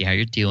checking in to see how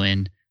you're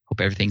doing. Hope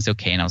everything's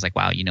okay. And I was like,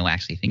 wow, you know,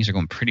 actually things are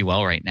going pretty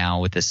well right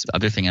now with this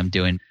other thing I'm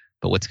doing.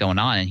 But what's going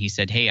on? And he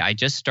said, hey, I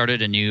just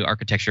started a new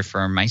architecture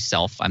firm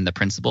myself. I'm the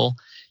principal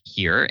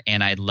here,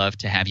 and I'd love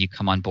to have you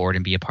come on board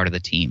and be a part of the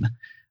team.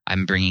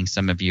 I'm bringing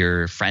some of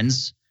your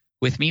friends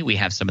with me. We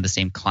have some of the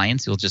same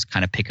clients. We'll just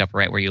kind of pick up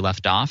right where you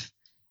left off.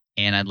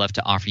 And I'd love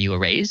to offer you a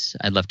raise.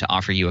 I'd love to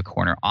offer you a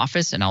corner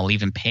office, and I'll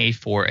even pay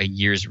for a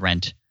year's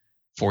rent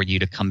for you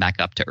to come back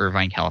up to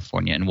Irvine,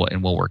 California, and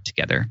we'll work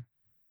together.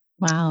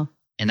 Wow.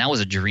 And that was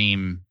a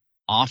dream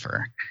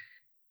offer.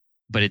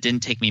 But it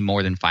didn't take me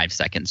more than 5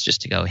 seconds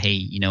just to go, hey,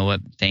 you know what?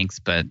 Thanks,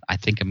 but I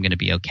think I'm going to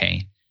be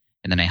okay.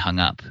 And then I hung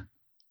up.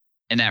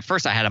 And at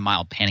first I had a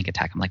mild panic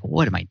attack. I'm like,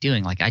 what am I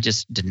doing? Like, I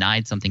just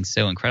denied something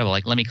so incredible.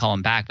 Like, let me call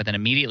him back. But then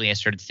immediately I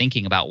started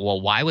thinking about,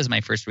 well, why was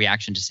my first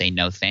reaction to say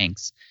no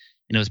thanks?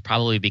 And it was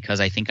probably because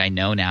I think I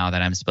know now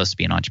that I'm supposed to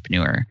be an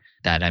entrepreneur,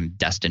 that I'm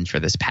destined for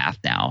this path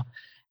now.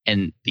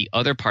 And the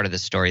other part of the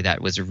story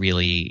that was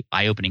really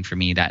eye-opening for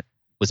me, that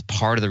was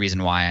part of the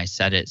reason why I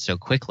said it so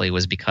quickly,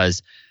 was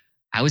because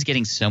I was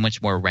getting so much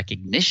more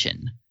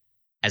recognition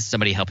as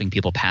somebody helping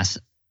people pass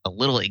a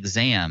little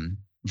exam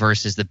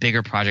versus the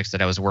bigger projects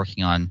that I was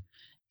working on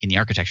in the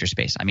architecture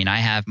space. I mean, I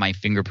have my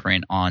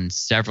fingerprint on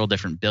several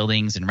different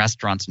buildings and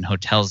restaurants and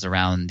hotels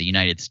around the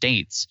United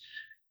States,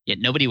 yet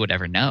nobody would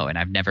ever know. And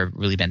I've never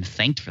really been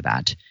thanked for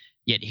that.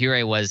 Yet here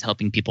I was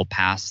helping people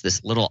pass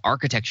this little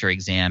architecture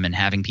exam and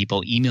having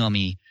people email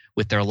me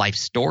with their life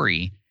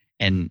story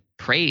and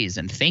praise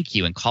and thank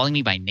you and calling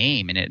me by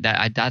name. And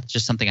that's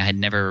just something I had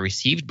never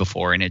received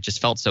before. And it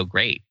just felt so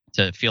great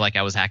to feel like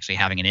I was actually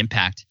having an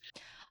impact.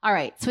 All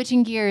right,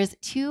 switching gears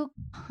to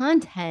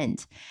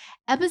content.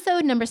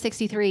 Episode number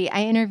 63,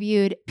 I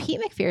interviewed Pete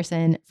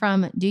McPherson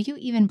from Do You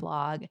Even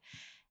Blog?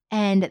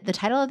 And the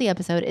title of the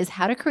episode is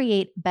How to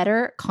Create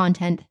Better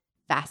Content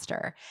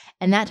Faster.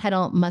 And that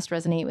title must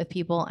resonate with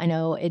people. I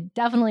know it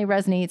definitely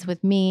resonates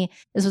with me.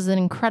 This was an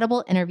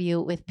incredible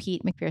interview with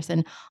Pete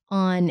McPherson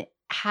on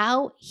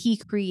how he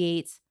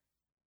creates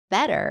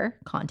better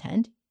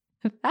content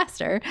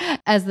faster,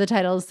 as the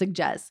title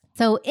suggests.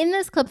 So in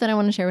this clip that I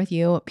want to share with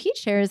you, Pete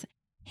shares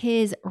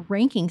his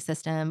ranking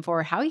system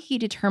for how he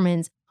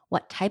determines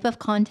what type of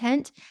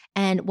content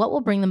and what will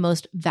bring the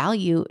most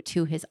value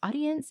to his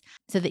audience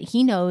so that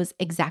he knows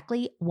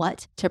exactly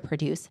what to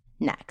produce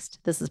next.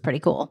 This is pretty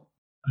cool.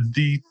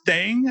 The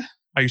thing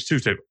I use two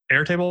tables,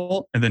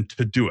 Airtable and then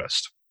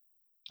Todoist.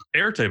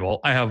 Airtable,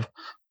 I have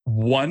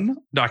one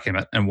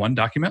document and one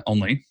document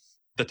only.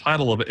 The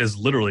title of it is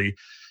literally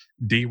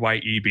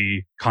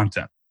DYEB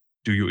content.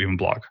 Do you even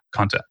blog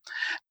content?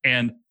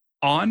 And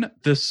on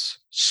this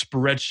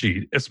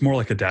spreadsheet, it's more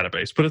like a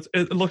database, but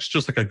it looks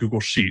just like a Google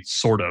Sheet,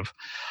 sort of.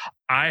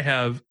 I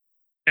have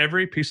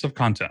every piece of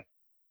content,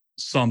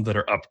 some that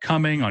are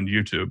upcoming on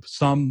YouTube,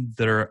 some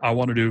that I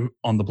want to do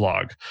on the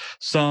blog,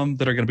 some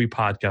that are going to be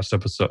podcast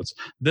episodes,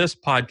 this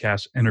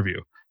podcast interview,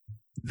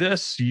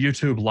 this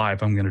YouTube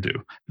live I'm going to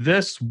do,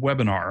 this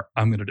webinar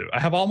I'm going to do.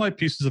 I have all my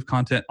pieces of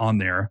content on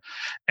there,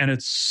 and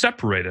it's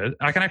separated.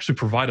 I can actually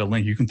provide a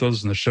link. You can throw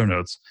this in the show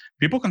notes.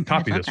 People can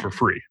copy this for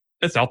free.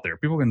 It's out there.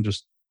 People can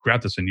just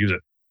grab this and use it.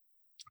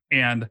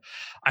 And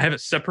I have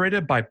it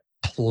separated by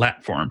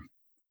platform,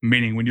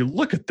 meaning when you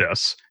look at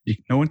this,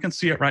 no one can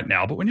see it right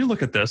now, but when you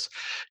look at this,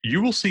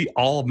 you will see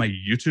all of my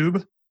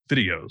YouTube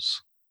videos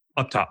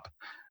up top.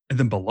 And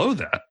then below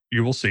that,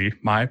 you will see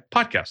my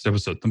podcast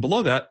episode. Then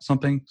below that,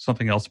 something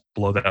else.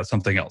 Below that,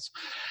 something else.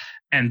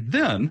 And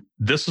then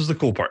this is the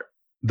cool part.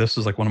 This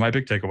is like one of my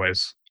big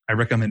takeaways. I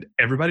recommend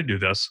everybody do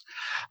this.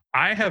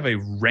 I have a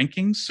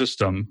ranking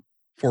system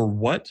for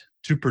what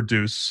to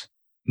produce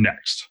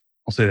next.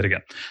 I'll say that again.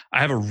 I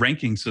have a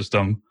ranking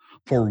system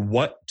for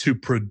what to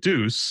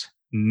produce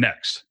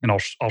next. And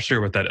I'll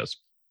share what that is.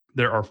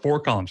 There are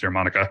 4 columns here,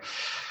 Monica.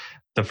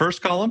 The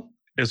first column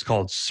is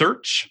called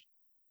search.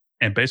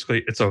 And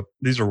basically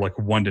these are like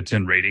 1 to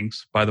 10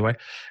 ratings, by the way.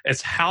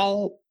 It's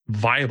how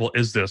viable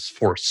is this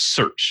for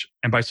search?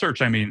 And by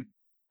search, I mean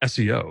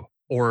SEO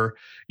or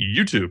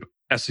YouTube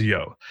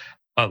SEO.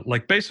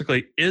 Like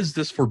basically, is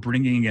this for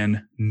bringing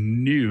in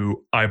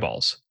new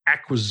eyeballs,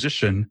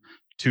 acquisition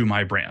to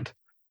my brand?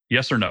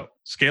 Yes or no?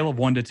 Scale of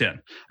 1 to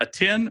 10. A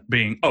 10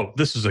 being, oh,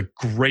 this is a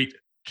great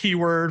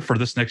keyword for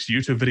this next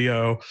YouTube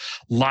video.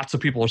 Lots of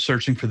people are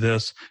searching for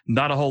this.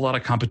 Not a whole lot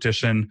of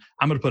competition.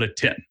 I'm going to put a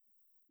 10.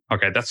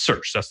 Okay, that's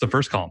search. That's the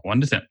first column,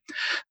 1 to 10.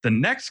 The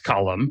next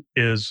column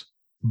is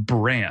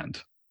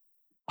brand.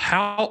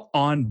 How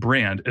on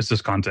brand is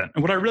this content?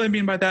 And what I really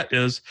mean by that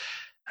is,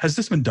 has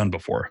this been done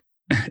before?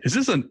 Is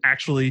this an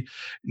actually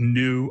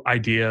new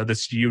idea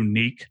that's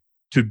unique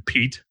to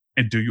Pete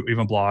and Do You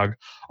Even Blog?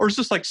 Or is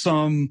this like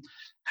some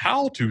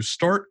how to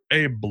start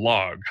a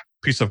blog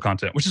piece of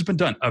content, which has been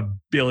done a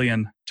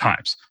billion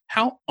times?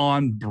 How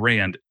on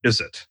brand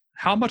is it?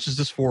 How much is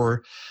this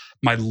for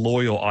my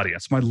loyal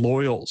audience, my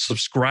loyal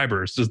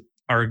subscribers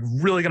are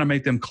really going to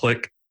make them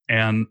click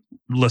and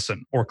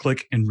listen or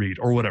click and read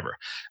or whatever?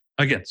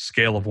 Again,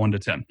 scale of 1 to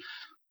 10.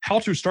 How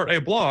to start a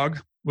blog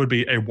would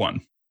be a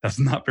 1. That's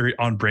not very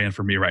on brand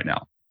for me right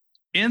now.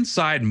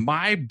 Inside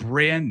my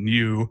brand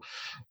new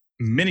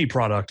mini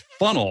product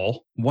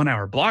funnel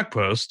 1-hour blog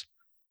post,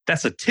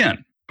 that's a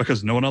 10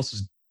 because no one else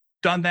has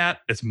done that.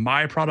 It's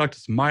my product.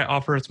 It's my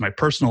offer. It's my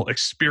personal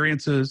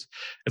experiences.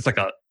 It's like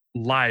a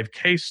live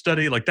case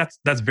study. Like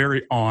that's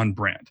very on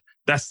brand.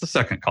 That's the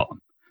second column.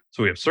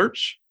 So we have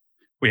search,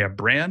 we have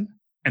brand,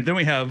 and then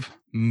we have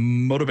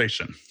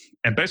motivation.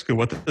 And basically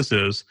what this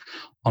is,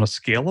 on a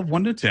scale of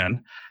 1 to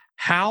 10,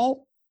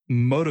 how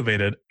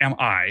motivated am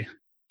I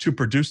to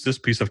produce this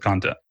piece of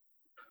content?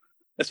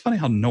 It's funny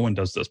how no one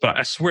does this, but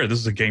I swear this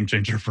is a game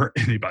changer for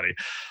anybody.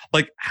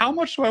 Like, how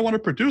much do I want to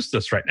produce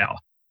this right now?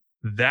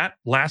 That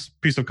last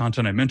piece of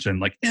content I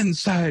mentioned, like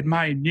inside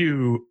my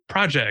new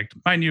project,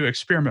 my new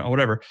experiment or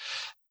whatever,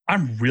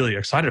 I'm really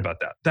excited about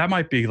that. That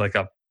might be like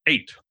a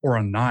 8 or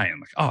a 9.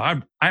 Like,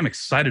 oh, I'm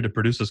excited to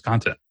produce this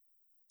content.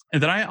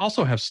 And then I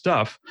also have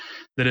stuff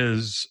that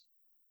is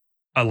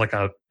like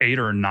a 8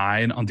 or a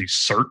 9 on the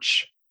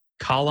search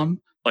column.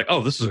 Like,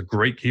 oh, this is a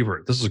great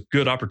keyword. This is a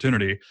good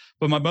opportunity.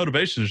 But my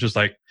motivation is just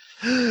like,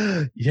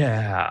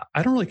 yeah,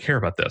 I don't really care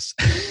about this.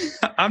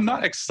 I'm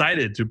not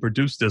excited to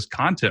produce this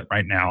content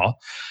right now.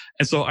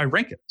 And so I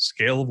rank it,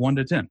 scale of 1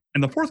 to 10.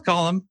 And the fourth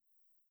column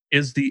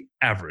is the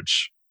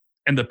average.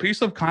 And the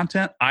piece of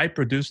content I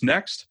produce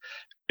next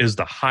is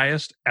the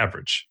highest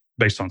average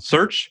based on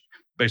search,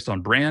 based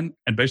on brand,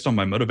 and based on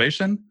my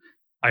motivation.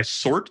 I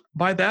sort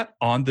by that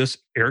on this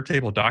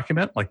Airtable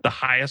document. Like the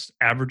highest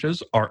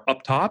averages are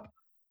up top.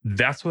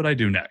 That's what I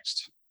do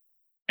next.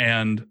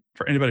 And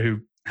for anybody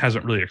who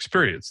hasn't really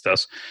experienced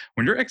this,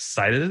 when you're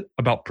excited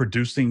about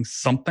producing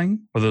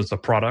something, whether it's a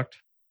product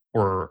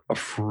or a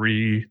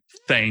free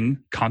thing,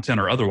 content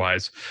or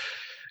otherwise,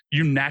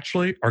 you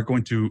naturally are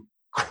going to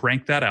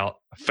crank that out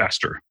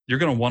faster. You're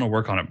going to want to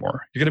work on it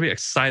more. You're going to be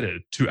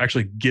excited to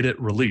actually get it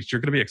released.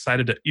 You're going to be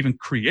excited to even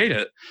create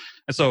it.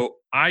 And so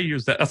I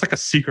use that. That's like a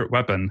secret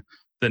weapon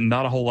that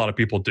not a whole lot of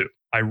people do.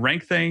 I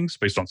rank things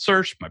based on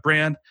search, my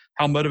brand,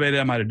 how motivated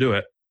am I to do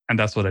it? And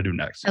that's what I do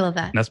next. I love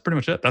that. And that's pretty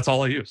much it. That's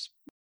all I use.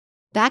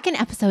 Back in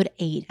episode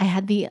 8, I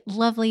had the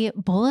lovely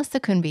Bola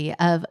Sokunbi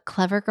of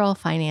Clever Girl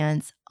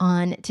Finance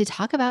on to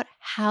talk about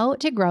how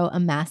to grow a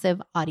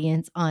massive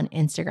audience on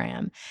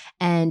Instagram.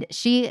 And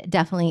she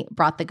definitely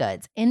brought the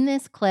goods. In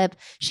this clip,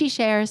 she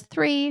shares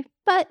 3,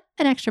 but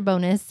an extra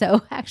bonus.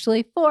 So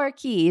actually 4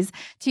 keys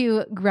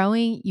to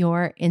growing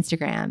your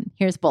Instagram.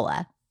 Here's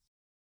Bola.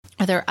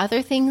 Are there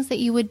other things that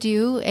you would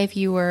do if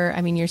you were,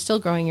 I mean, you're still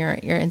growing your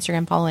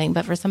Instagram following,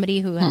 but for somebody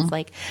who has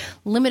like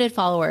limited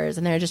followers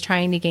and they're just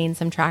trying to gain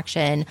some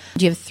traction,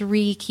 do you have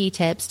 3 key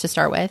tips to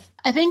start with?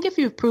 I think if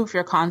you've proved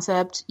your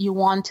concept, you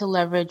want to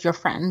leverage your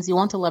friends, you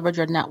want to leverage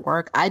your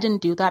network. I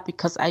didn't do that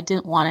because I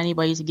didn't want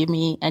anybody to give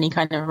me any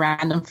kind of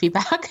random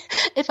feedback.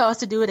 If I was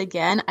to do it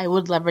again, I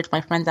would leverage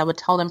my friends. I would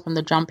tell them from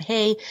the jump,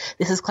 hey,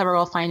 this is Clever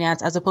Girl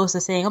Finance, as opposed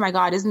to saying, oh my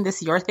God, isn't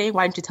this your thing?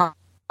 Why didn't you tell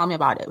me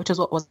about it? Which is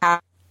what was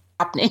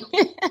happening.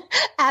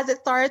 As it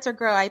started to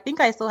grow. I think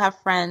I still have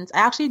friends. I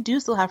actually do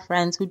still have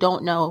friends who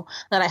don't know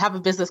that I have a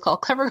business called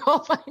Clever Girl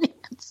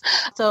Finance.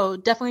 So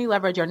definitely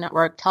leverage your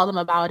network. Tell them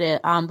about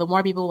it. The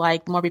more people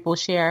like, the more people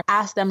share.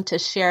 Ask them to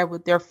share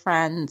with their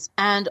friends.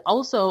 And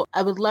also,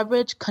 I would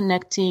leverage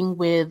connecting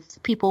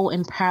with people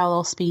in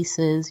parallel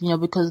spaces,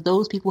 because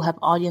those people have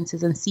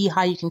audiences, and see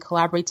how you can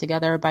collaborate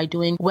together by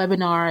doing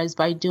webinars,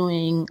 by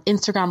doing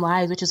Instagram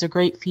Lives, which is a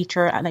great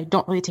feature. And I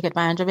don't really take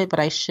advantage of it, but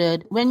I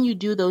should. When you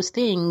do those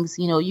things,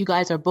 you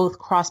guys are both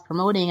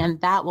cross-promoting,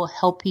 and that will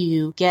help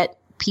you get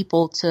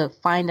people to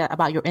find out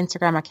about your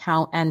Instagram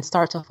account and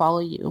start to follow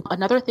you.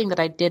 Another thing that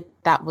I did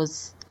that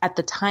was at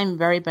the time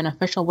very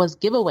beneficial was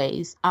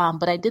giveaways.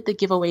 But I did the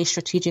giveaway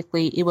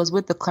strategically. It was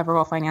with the Clever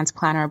Girl Finance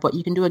Planner, but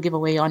you can do a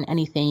giveaway on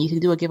anything. You can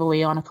do a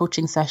giveaway on a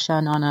coaching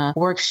session, on a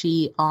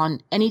worksheet,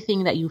 on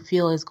anything that you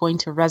feel is going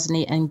to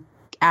resonate and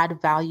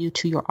add value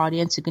to your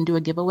audience. You can do a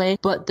giveaway.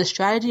 But the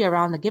strategy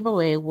around the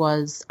giveaway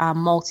was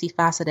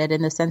multifaceted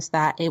in the sense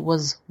that it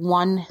was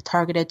one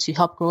targeted to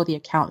help grow the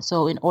account.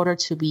 So in order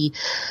to be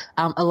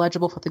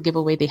eligible for the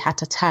giveaway, they had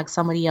to tag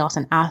somebody else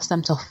and ask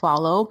them to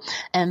follow.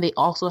 And they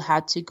also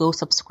had to go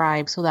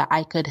subscribe so that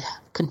I could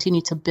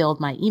continue to build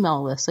my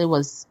email list. So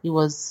it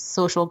was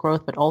social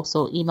growth, but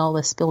also email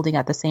list building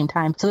at the same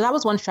time. So that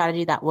was one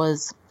strategy that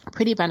was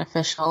pretty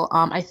beneficial.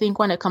 I think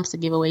when it comes to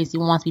giveaways,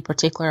 you want to be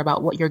particular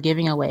about what you're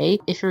giving away.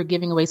 If you're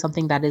giving away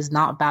something that is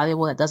not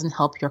valuable, that doesn't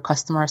help your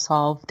customer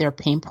solve their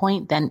pain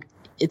point, then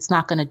it's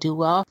not going to do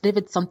well. But if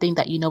it's something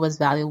that is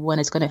valuable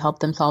and it's going to help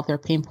them solve their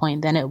pain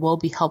point, then it will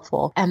be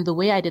helpful. And the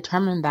way I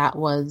determined that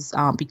was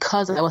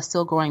because I was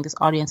still growing this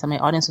audience and my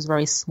audience was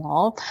very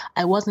small,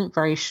 I wasn't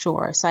very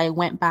sure. So I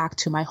went back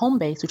to my home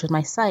base, which was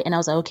my site, and I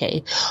was like,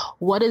 okay,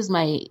 what is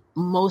my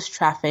most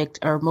trafficked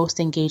or most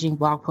engaging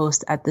blog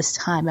post at this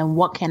time, and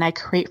what can I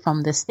create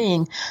from this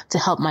thing to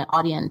help my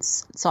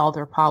audience solve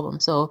their problem?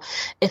 So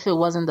if it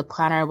wasn't the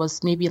planner, it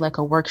was maybe like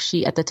a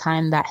worksheet at the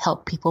time that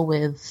helped people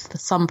with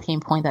some pain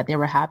point that they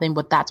were having,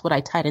 but that's what I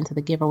tied into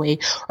the giveaway.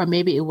 Or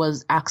maybe it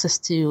was access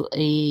to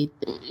a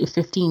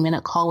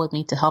 15-minute call with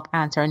me to help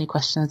answer any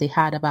questions they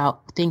had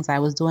about things I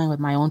was doing with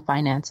my own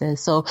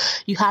finances. So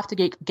you have to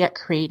get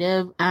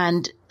creative.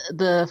 And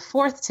the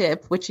 4th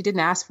tip, which you didn't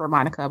ask for,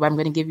 Monica, but I'm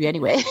going to give you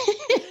anyway.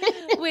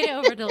 Way to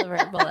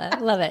over-deliver, Bola.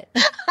 Love it.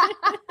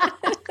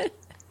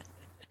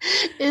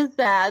 Is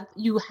that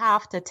you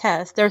have to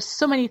test. There's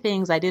so many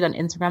things I did on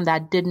Instagram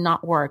that did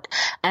not work.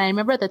 And I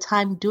remember at the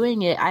time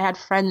doing it, I had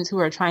friends who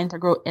were trying to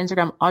grow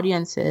Instagram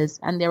audiences,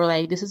 and they were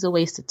like, this is a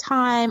waste of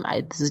time.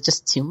 This is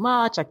just too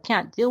much. I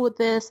can't deal with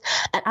this.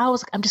 And I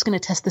was like, I'm just going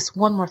to test this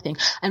one more thing.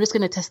 I'm just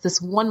going to test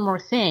this one more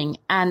thing.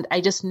 And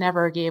I just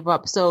never gave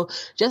up. So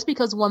just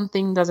because one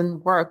thing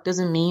doesn't work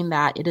doesn't mean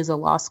that it is a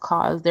lost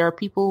cause. There are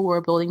people who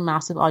are building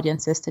massive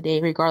audiences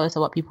today, regardless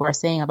of what people are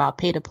saying about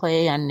pay to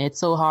play and it's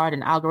so hard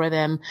and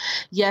algorithm.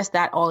 Yes,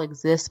 that all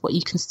exists, but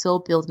you can still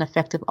build an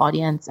effective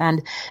audience.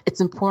 And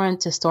it's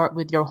important to start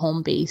with your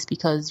home base,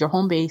 because your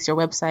home base, your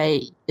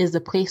website, is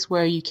the place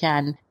where you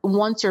can,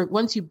 once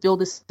you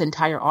build this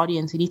entire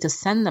audience, you need to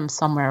send them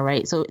somewhere,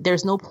 right? So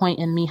there's no point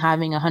in me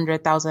having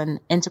 100,000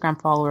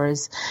 Instagram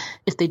followers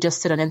if they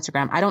just sit on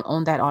Instagram. I don't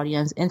own that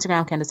audience.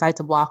 Instagram can decide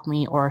to block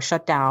me or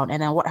shut down.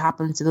 And then what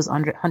happens to those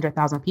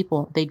 100,000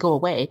 people? They go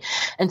away.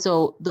 And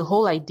so the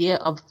whole idea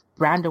of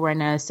brand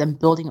awareness and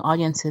building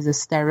audiences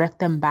is direct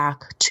them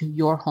back to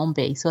your home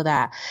base so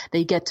that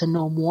they get to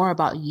know more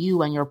about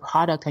you and your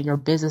product and your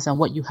business and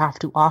what you have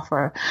to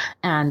offer.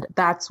 And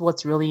that's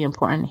what's really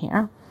important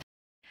here.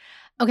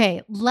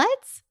 Okay,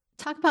 let's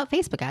talk about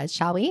Facebook ads,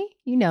 shall we?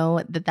 You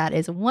know that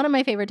is one of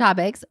my favorite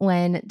topics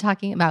when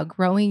talking about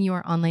growing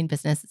your online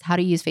business, is how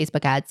to use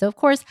Facebook ads. So of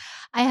course,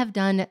 I have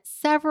done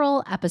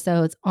several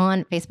episodes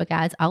on Facebook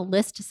ads. I'll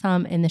list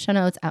some in the show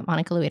notes at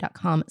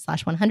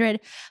monicalouie.com/100,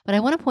 but I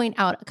want to point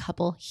out a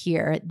couple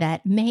here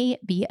that may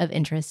be of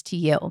interest to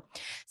you.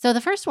 So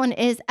the first one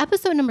is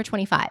episode number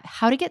 25,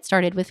 how to get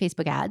started with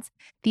Facebook ads,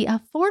 the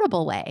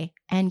affordable way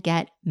and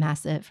get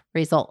massive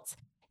results.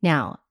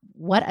 Now,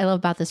 what I love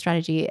about this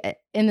strategy,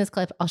 in this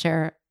clip, I'll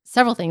share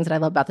several things that I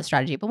love about the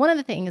strategy. But one of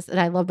the things that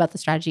I love about the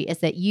strategy is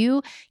that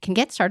you can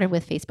get started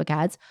with Facebook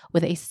ads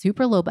with a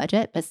super low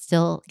budget, but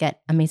still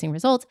get amazing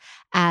results,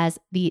 as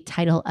the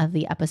title of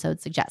the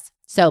episode suggests.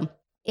 So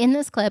in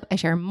this clip, I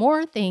share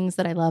more things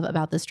that I love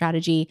about this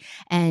strategy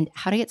and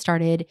how to get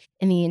started.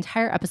 In the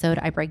entire episode,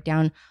 I break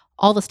down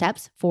all the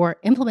steps for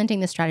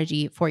implementing the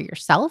strategy for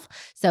yourself.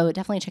 So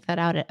definitely check that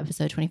out at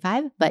episode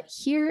 25. But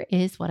here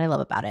is what I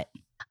love about it.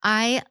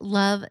 I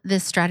love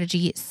this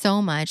strategy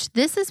so much.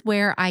 This is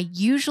where I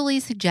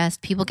usually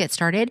suggest people get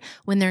started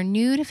when they're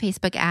new to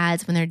Facebook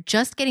ads, when they're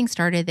just getting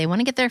started, they want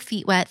to get their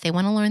feet wet, they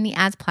want to learn the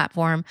ads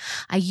platform.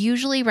 I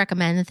usually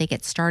recommend that they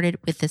get started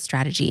with this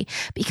strategy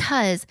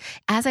because,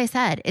 as I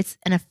said, it's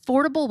an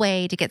affordable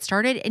way to get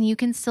started and you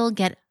can still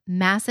get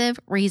massive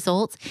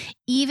results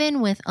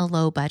even with a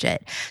low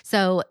budget.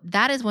 So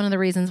that is one of the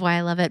reasons why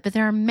I love it. But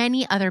there are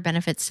many other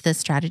benefits to this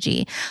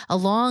strategy.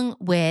 Along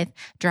with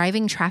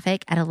driving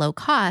traffic at a low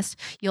cost,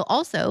 you'll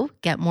also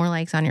get more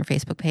likes on your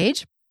Facebook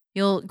page.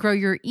 You'll grow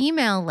your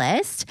email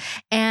list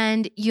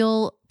and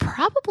you'll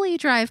probably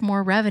drive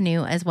more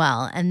revenue as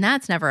well. And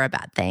that's never a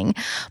bad thing.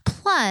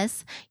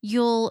 Plus,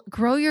 you'll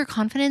grow your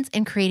confidence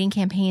in creating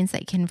campaigns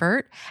that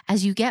convert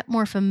as you get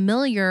more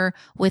familiar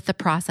with the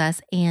process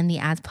and the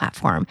ads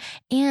platform.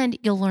 And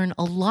you'll learn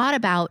a lot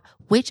about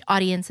which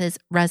audiences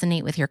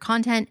resonate with your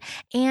content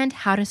and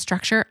how to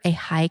structure a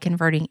high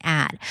converting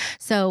ad.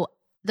 So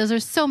those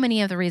are so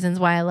many of the reasons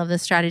why I love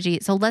this strategy.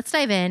 So let's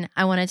dive in.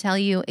 I want to tell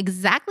you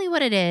exactly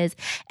what it is,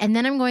 and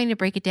then I'm going to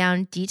break it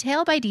down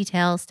detail by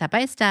detail, step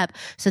by step,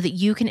 so that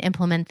you can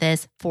implement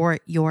this for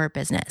your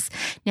business.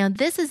 Now,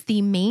 this is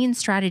the main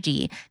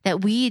strategy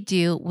that we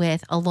do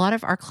with a lot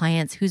of our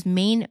clients whose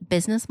main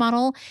business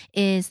model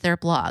is their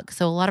blog.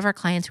 So a lot of our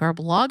clients who are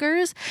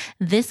bloggers,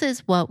 this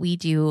is what we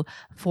do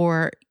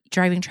for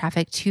driving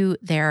traffic to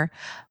their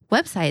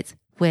websites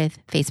with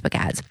Facebook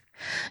ads.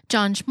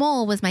 John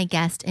Schmoll was my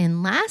guest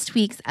in last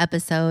week's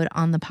episode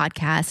on the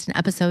podcast, in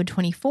episode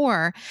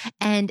 24.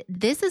 And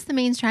this is the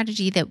main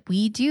strategy that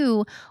we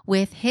do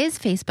with his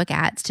Facebook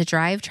ads to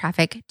drive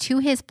traffic to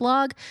his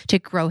blog, to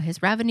grow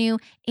his revenue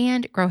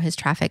and grow his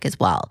traffic as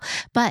well.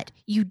 But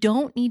you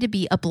don't need to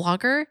be a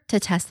blogger to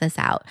test this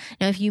out.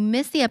 Now, if you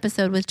missed the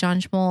episode with John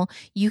Schmoll,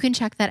 you can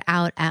check that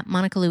out at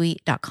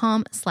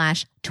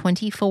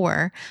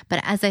monicalouie.com/24.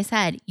 But as I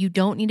said, you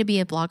don't need to be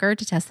a blogger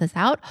to test this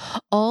out.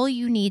 All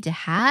you need to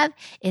have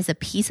is a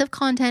piece of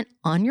content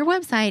on your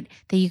website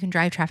that you can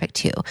drive traffic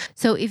to.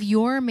 So if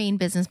your main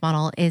business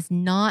model is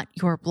not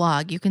your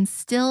blog, you can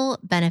still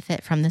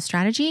benefit from this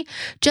strategy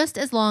just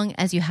as long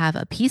as you have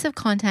a piece of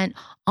content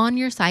on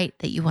your site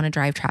that you want to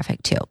drive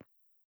traffic to.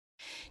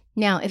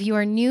 Now, if you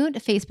are new to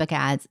Facebook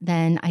ads,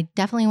 then I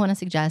definitely want to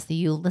suggest that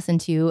you listen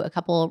to a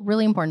couple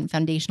really important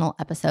foundational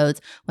episodes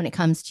when it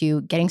comes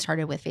to getting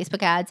started with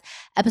Facebook ads.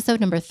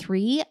 Episode number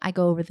 3, I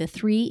go over the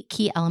 3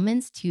 key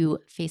elements to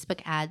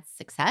Facebook ads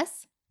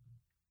success.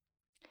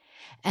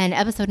 And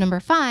episode number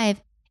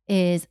 5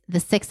 is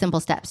the 6 simple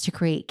steps to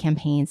create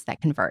campaigns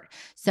that convert.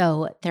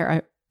 So there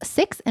are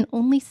 6 and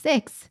only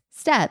 6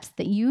 steps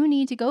that you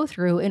need to go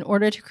through in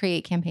order to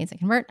create campaigns that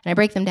convert. And I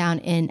break them down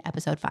in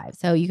episode 5.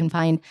 So you can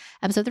find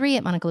episode 3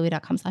 at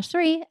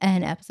monicalouie.com/3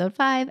 and episode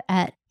 5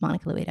 at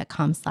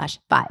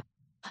monicalouie.com/5.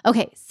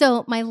 Okay,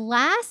 so my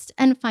last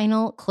and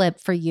final clip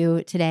for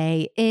you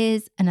today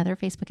is another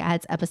Facebook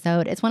ads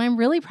episode. It's one I'm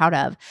really proud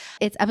of.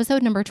 It's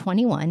episode number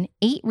 21,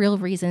 8 real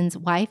reasons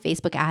why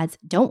Facebook ads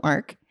don't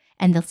work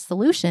and the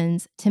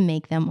solutions to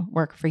make them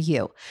work for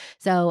you.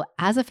 So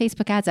as a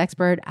Facebook ads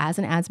expert, as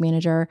an ads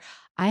manager,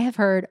 I have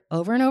heard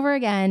over and over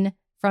again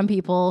from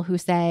people who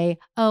say,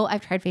 oh,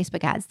 I've tried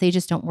Facebook ads. They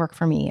just don't work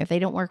for me, or they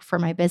don't work for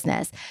my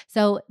business.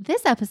 So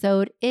this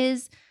episode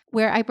is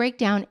where I break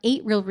down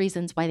 8 real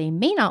reasons why they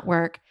may not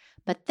work,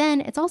 but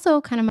then it's also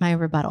kind of my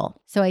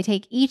rebuttal. So I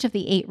take each of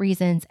the 8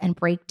 reasons and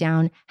break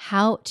down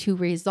how to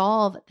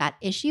resolve that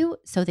issue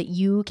so that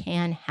you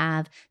can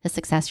have the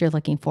success you're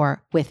looking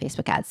for with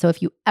Facebook ads. So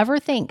if you ever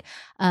think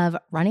of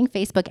running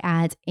Facebook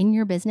ads in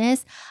your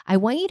business, I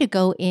want you to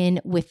go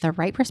in with the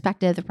right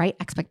perspective, the right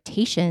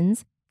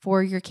expectations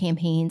for your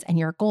campaigns and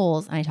your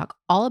goals. And I talk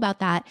all about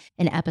that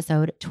in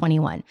episode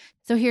 21.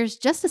 So here's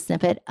just a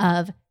snippet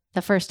of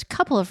the first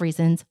couple of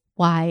reasons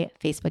why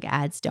Facebook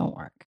ads don't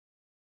work.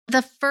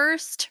 The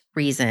first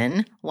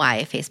reason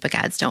why Facebook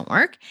ads don't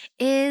work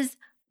is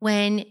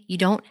when you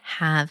don't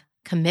have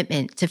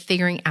commitment to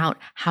figuring out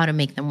how to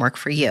make them work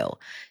for you.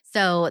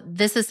 So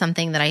this is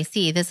something that I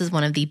see. This is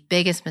one of the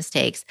biggest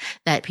mistakes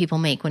that people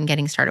make when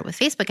getting started with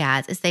Facebook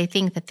ads is they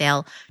think that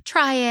they'll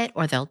try it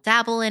or they'll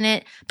dabble in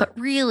it. But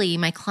really,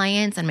 my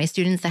clients and my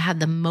students that have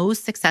the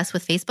most success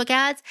with Facebook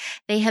ads,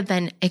 they have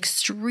been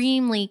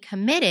extremely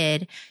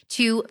committed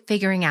to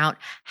figuring out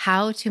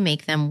how to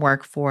make them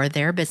work for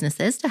their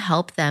businesses to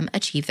help them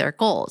achieve their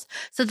goals.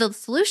 So the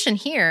solution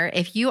here,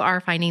 if you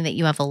are finding that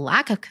you have a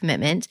lack of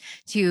commitment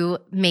to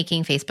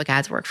making Facebook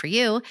ads work for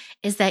you,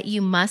 is that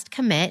you must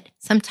commit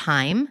some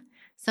time,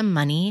 some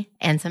money,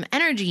 and some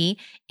energy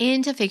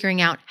into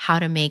figuring out how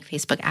to make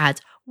Facebook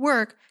ads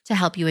work to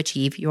help you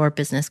achieve your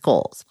business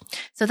goals.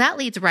 So that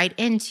leads right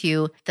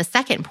into the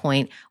second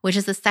point, which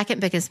is the second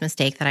biggest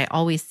mistake that I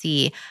always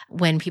see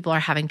when people are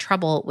having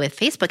trouble with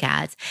Facebook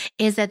ads,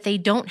 is that they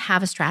don't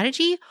have a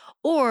strategy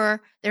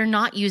or they're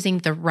not using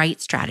the right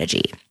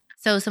strategy.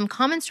 So some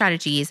common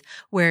strategies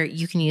where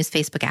you can use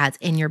Facebook ads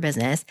in your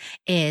business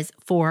is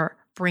for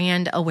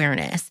brand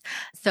awareness.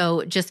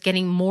 So just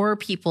getting more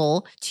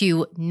people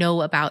to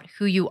know about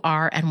who you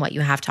are and what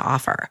you have to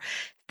offer.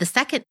 The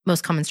second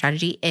most common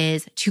strategy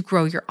is to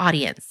grow your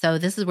audience. So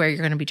this is where you're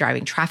going to be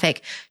driving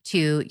traffic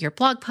to your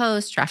blog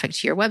posts, traffic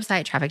to your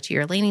website, traffic to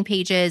your landing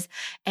pages,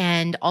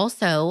 and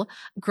also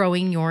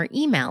growing your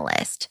email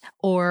list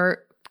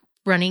or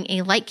running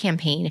a like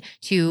campaign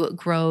to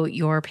grow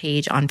your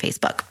page on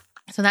Facebook.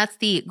 So that's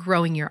the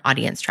growing your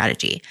audience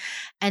strategy.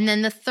 And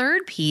then the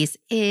third piece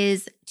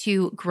is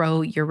to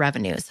grow your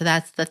revenue. So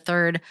that's the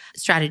third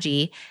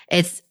strategy.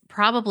 It's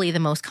probably the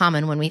most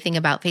common when we think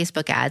about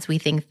Facebook ads. We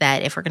think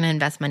that if we're going to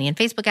invest money in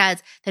Facebook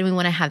ads, then we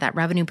want to have that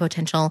revenue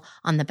potential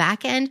on the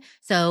back end.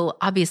 So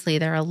obviously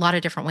there are a lot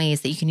of different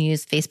ways that you can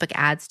use Facebook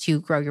ads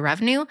to grow your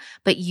revenue,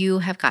 but you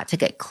have got to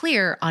get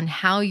clear on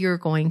how you're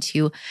going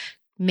to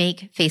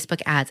make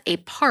Facebook ads a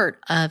part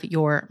of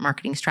your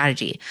marketing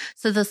strategy.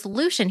 So the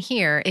solution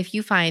here, if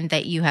you find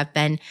that you have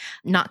been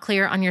not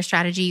clear on your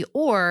strategy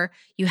or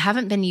you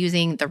haven't been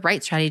using the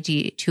right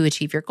strategy to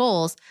achieve your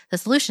goals, the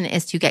solution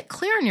is to get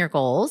clear on your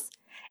goals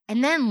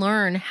and then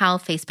learn how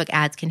Facebook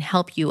ads can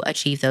help you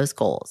achieve those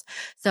goals.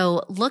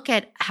 So look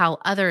at how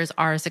others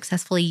are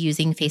successfully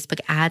using Facebook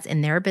ads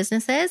in their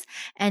businesses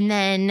and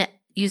then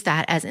use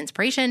that as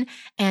inspiration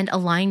and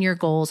align your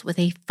goals with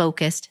a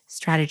focused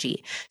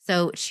strategy.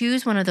 So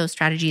choose one of those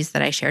strategies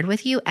that I shared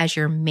with you as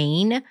your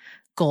main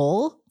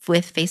goal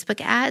with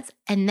Facebook ads,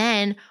 and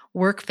then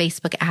work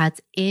Facebook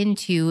ads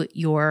into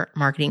your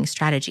marketing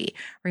strategy.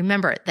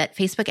 Remember that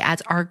Facebook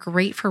ads are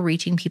great for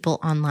reaching people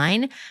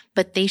online,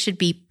 but they should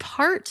be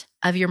part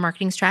of your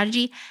marketing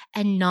strategy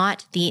and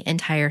not the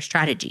entire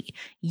strategy.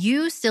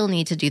 You still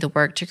need to do the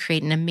work to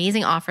create an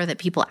amazing offer that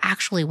people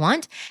actually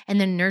want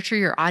and then nurture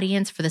your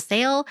audience for the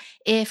sale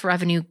if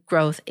revenue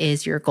growth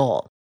is your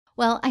goal.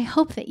 Well, I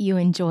hope that you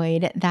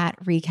enjoyed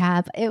that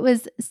recap. It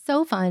was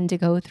so fun to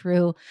go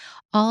through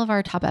all of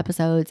our top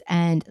episodes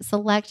and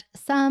select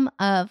some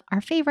of our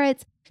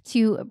favorites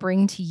to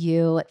bring to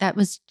you. That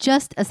was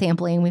just a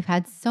sampling. We've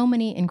had so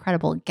many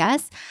incredible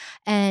guests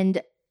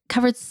and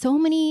covered so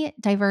many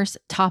diverse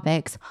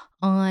topics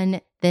on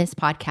this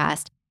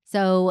podcast.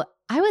 So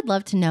I would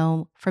love to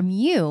know from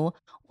you,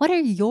 what are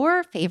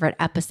your favorite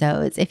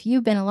episodes? If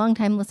you've been a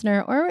longtime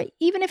listener, or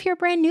even if you're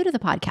brand new to the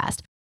podcast,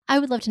 I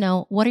would love to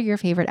know, what are your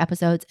favorite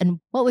episodes and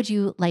what would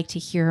you like to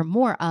hear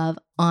more of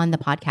on the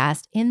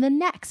podcast in the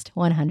next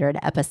 100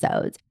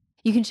 episodes?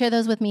 You can share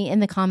those with me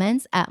in the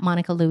comments at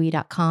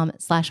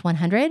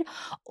monicalouie.com/100,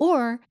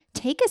 or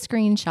take a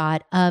screenshot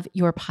of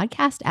your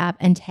podcast app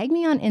and tag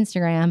me on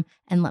Instagram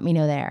and let me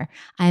know there.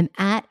 I'm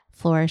at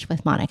Flourish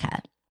with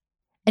Monica.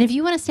 And if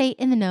you want to stay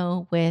in the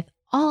know with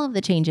all of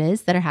the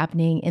changes that are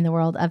happening in the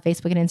world of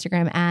Facebook and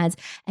Instagram ads,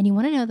 and you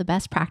want to know the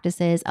best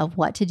practices of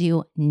what to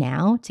do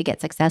now to get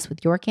success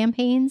with your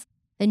campaigns,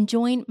 then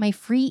join my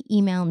free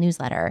email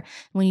newsletter.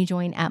 When you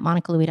join at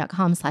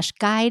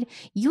monicalouie.com/guide,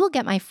 you will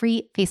get my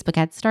free Facebook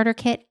ad starter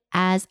kit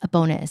as a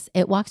bonus.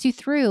 It walks you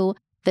through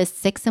the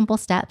 6 simple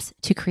steps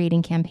to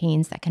creating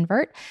campaigns that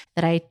convert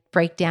that I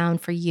break down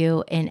for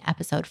you in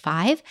episode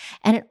 5.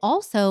 And it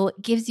also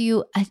gives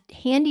you a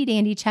handy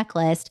dandy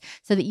checklist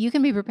so that you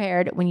can be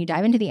prepared when you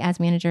dive into the ads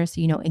manager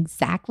so you know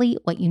exactly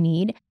what you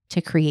need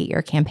to create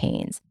your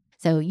campaigns.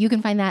 So you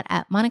can find that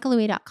at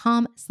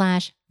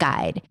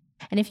monicalouie.com/guide.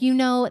 And if you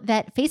know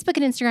that Facebook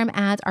and Instagram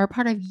ads are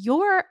part of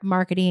your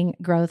marketing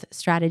growth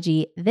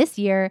strategy this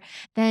year,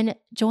 then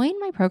join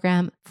my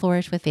program,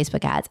 Flourish with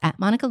Facebook Ads, at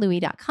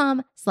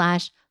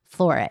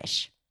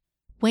monicalouie.com/flourish.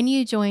 When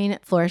you join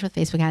Flourish with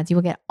Facebook Ads, you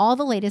will get all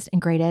the latest and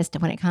greatest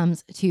when it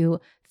comes to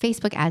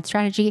Facebook ad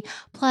strategy.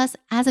 Plus,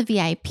 as a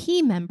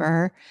VIP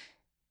member,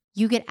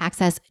 you get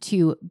access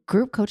to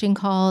group coaching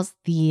calls,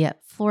 the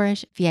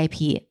Flourish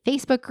VIP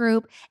Facebook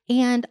group,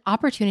 and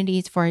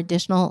opportunities for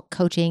additional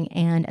coaching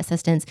and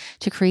assistance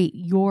to create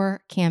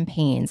your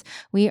campaigns.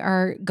 We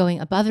are going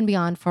above and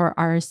beyond for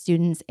our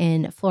students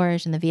in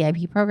Flourish and the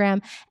VIP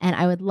program, and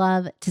I would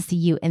love to see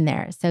you in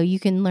there. So you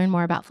can learn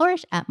more about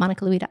Flourish at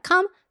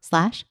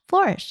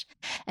monicalouie.com/flourish.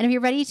 And if you're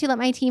ready to let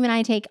my team and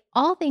I take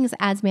all things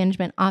ads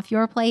management off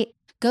your plate,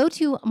 Go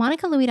to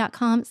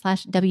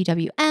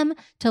monicalouie.com/WWM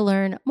to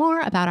learn more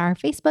about our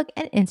Facebook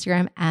and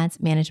Instagram ads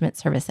management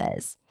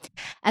services.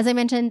 As I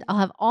mentioned, I'll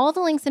have all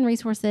the links and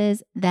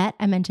resources that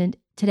I mentioned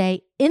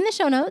today in the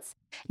show notes.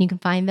 You can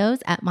find those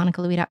at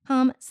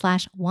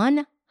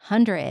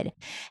monicalouie.com/100.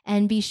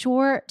 And be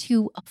sure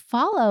to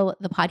follow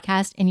the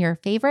podcast in your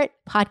favorite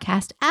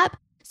podcast app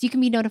so you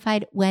can be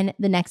notified when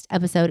the next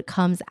episode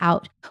comes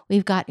out.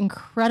 We've got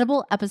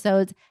incredible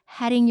episodes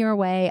heading your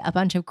way, a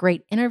bunch of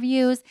great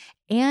interviews,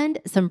 and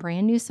some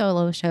brand new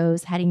solo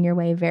shows heading your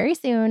way very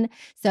soon.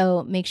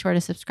 So make sure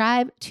to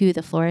subscribe to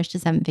the Flourish to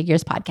Seven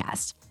Figures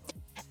podcast.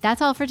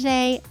 That's all for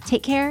today.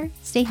 Take care,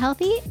 stay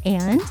healthy,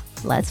 and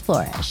let's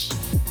flourish.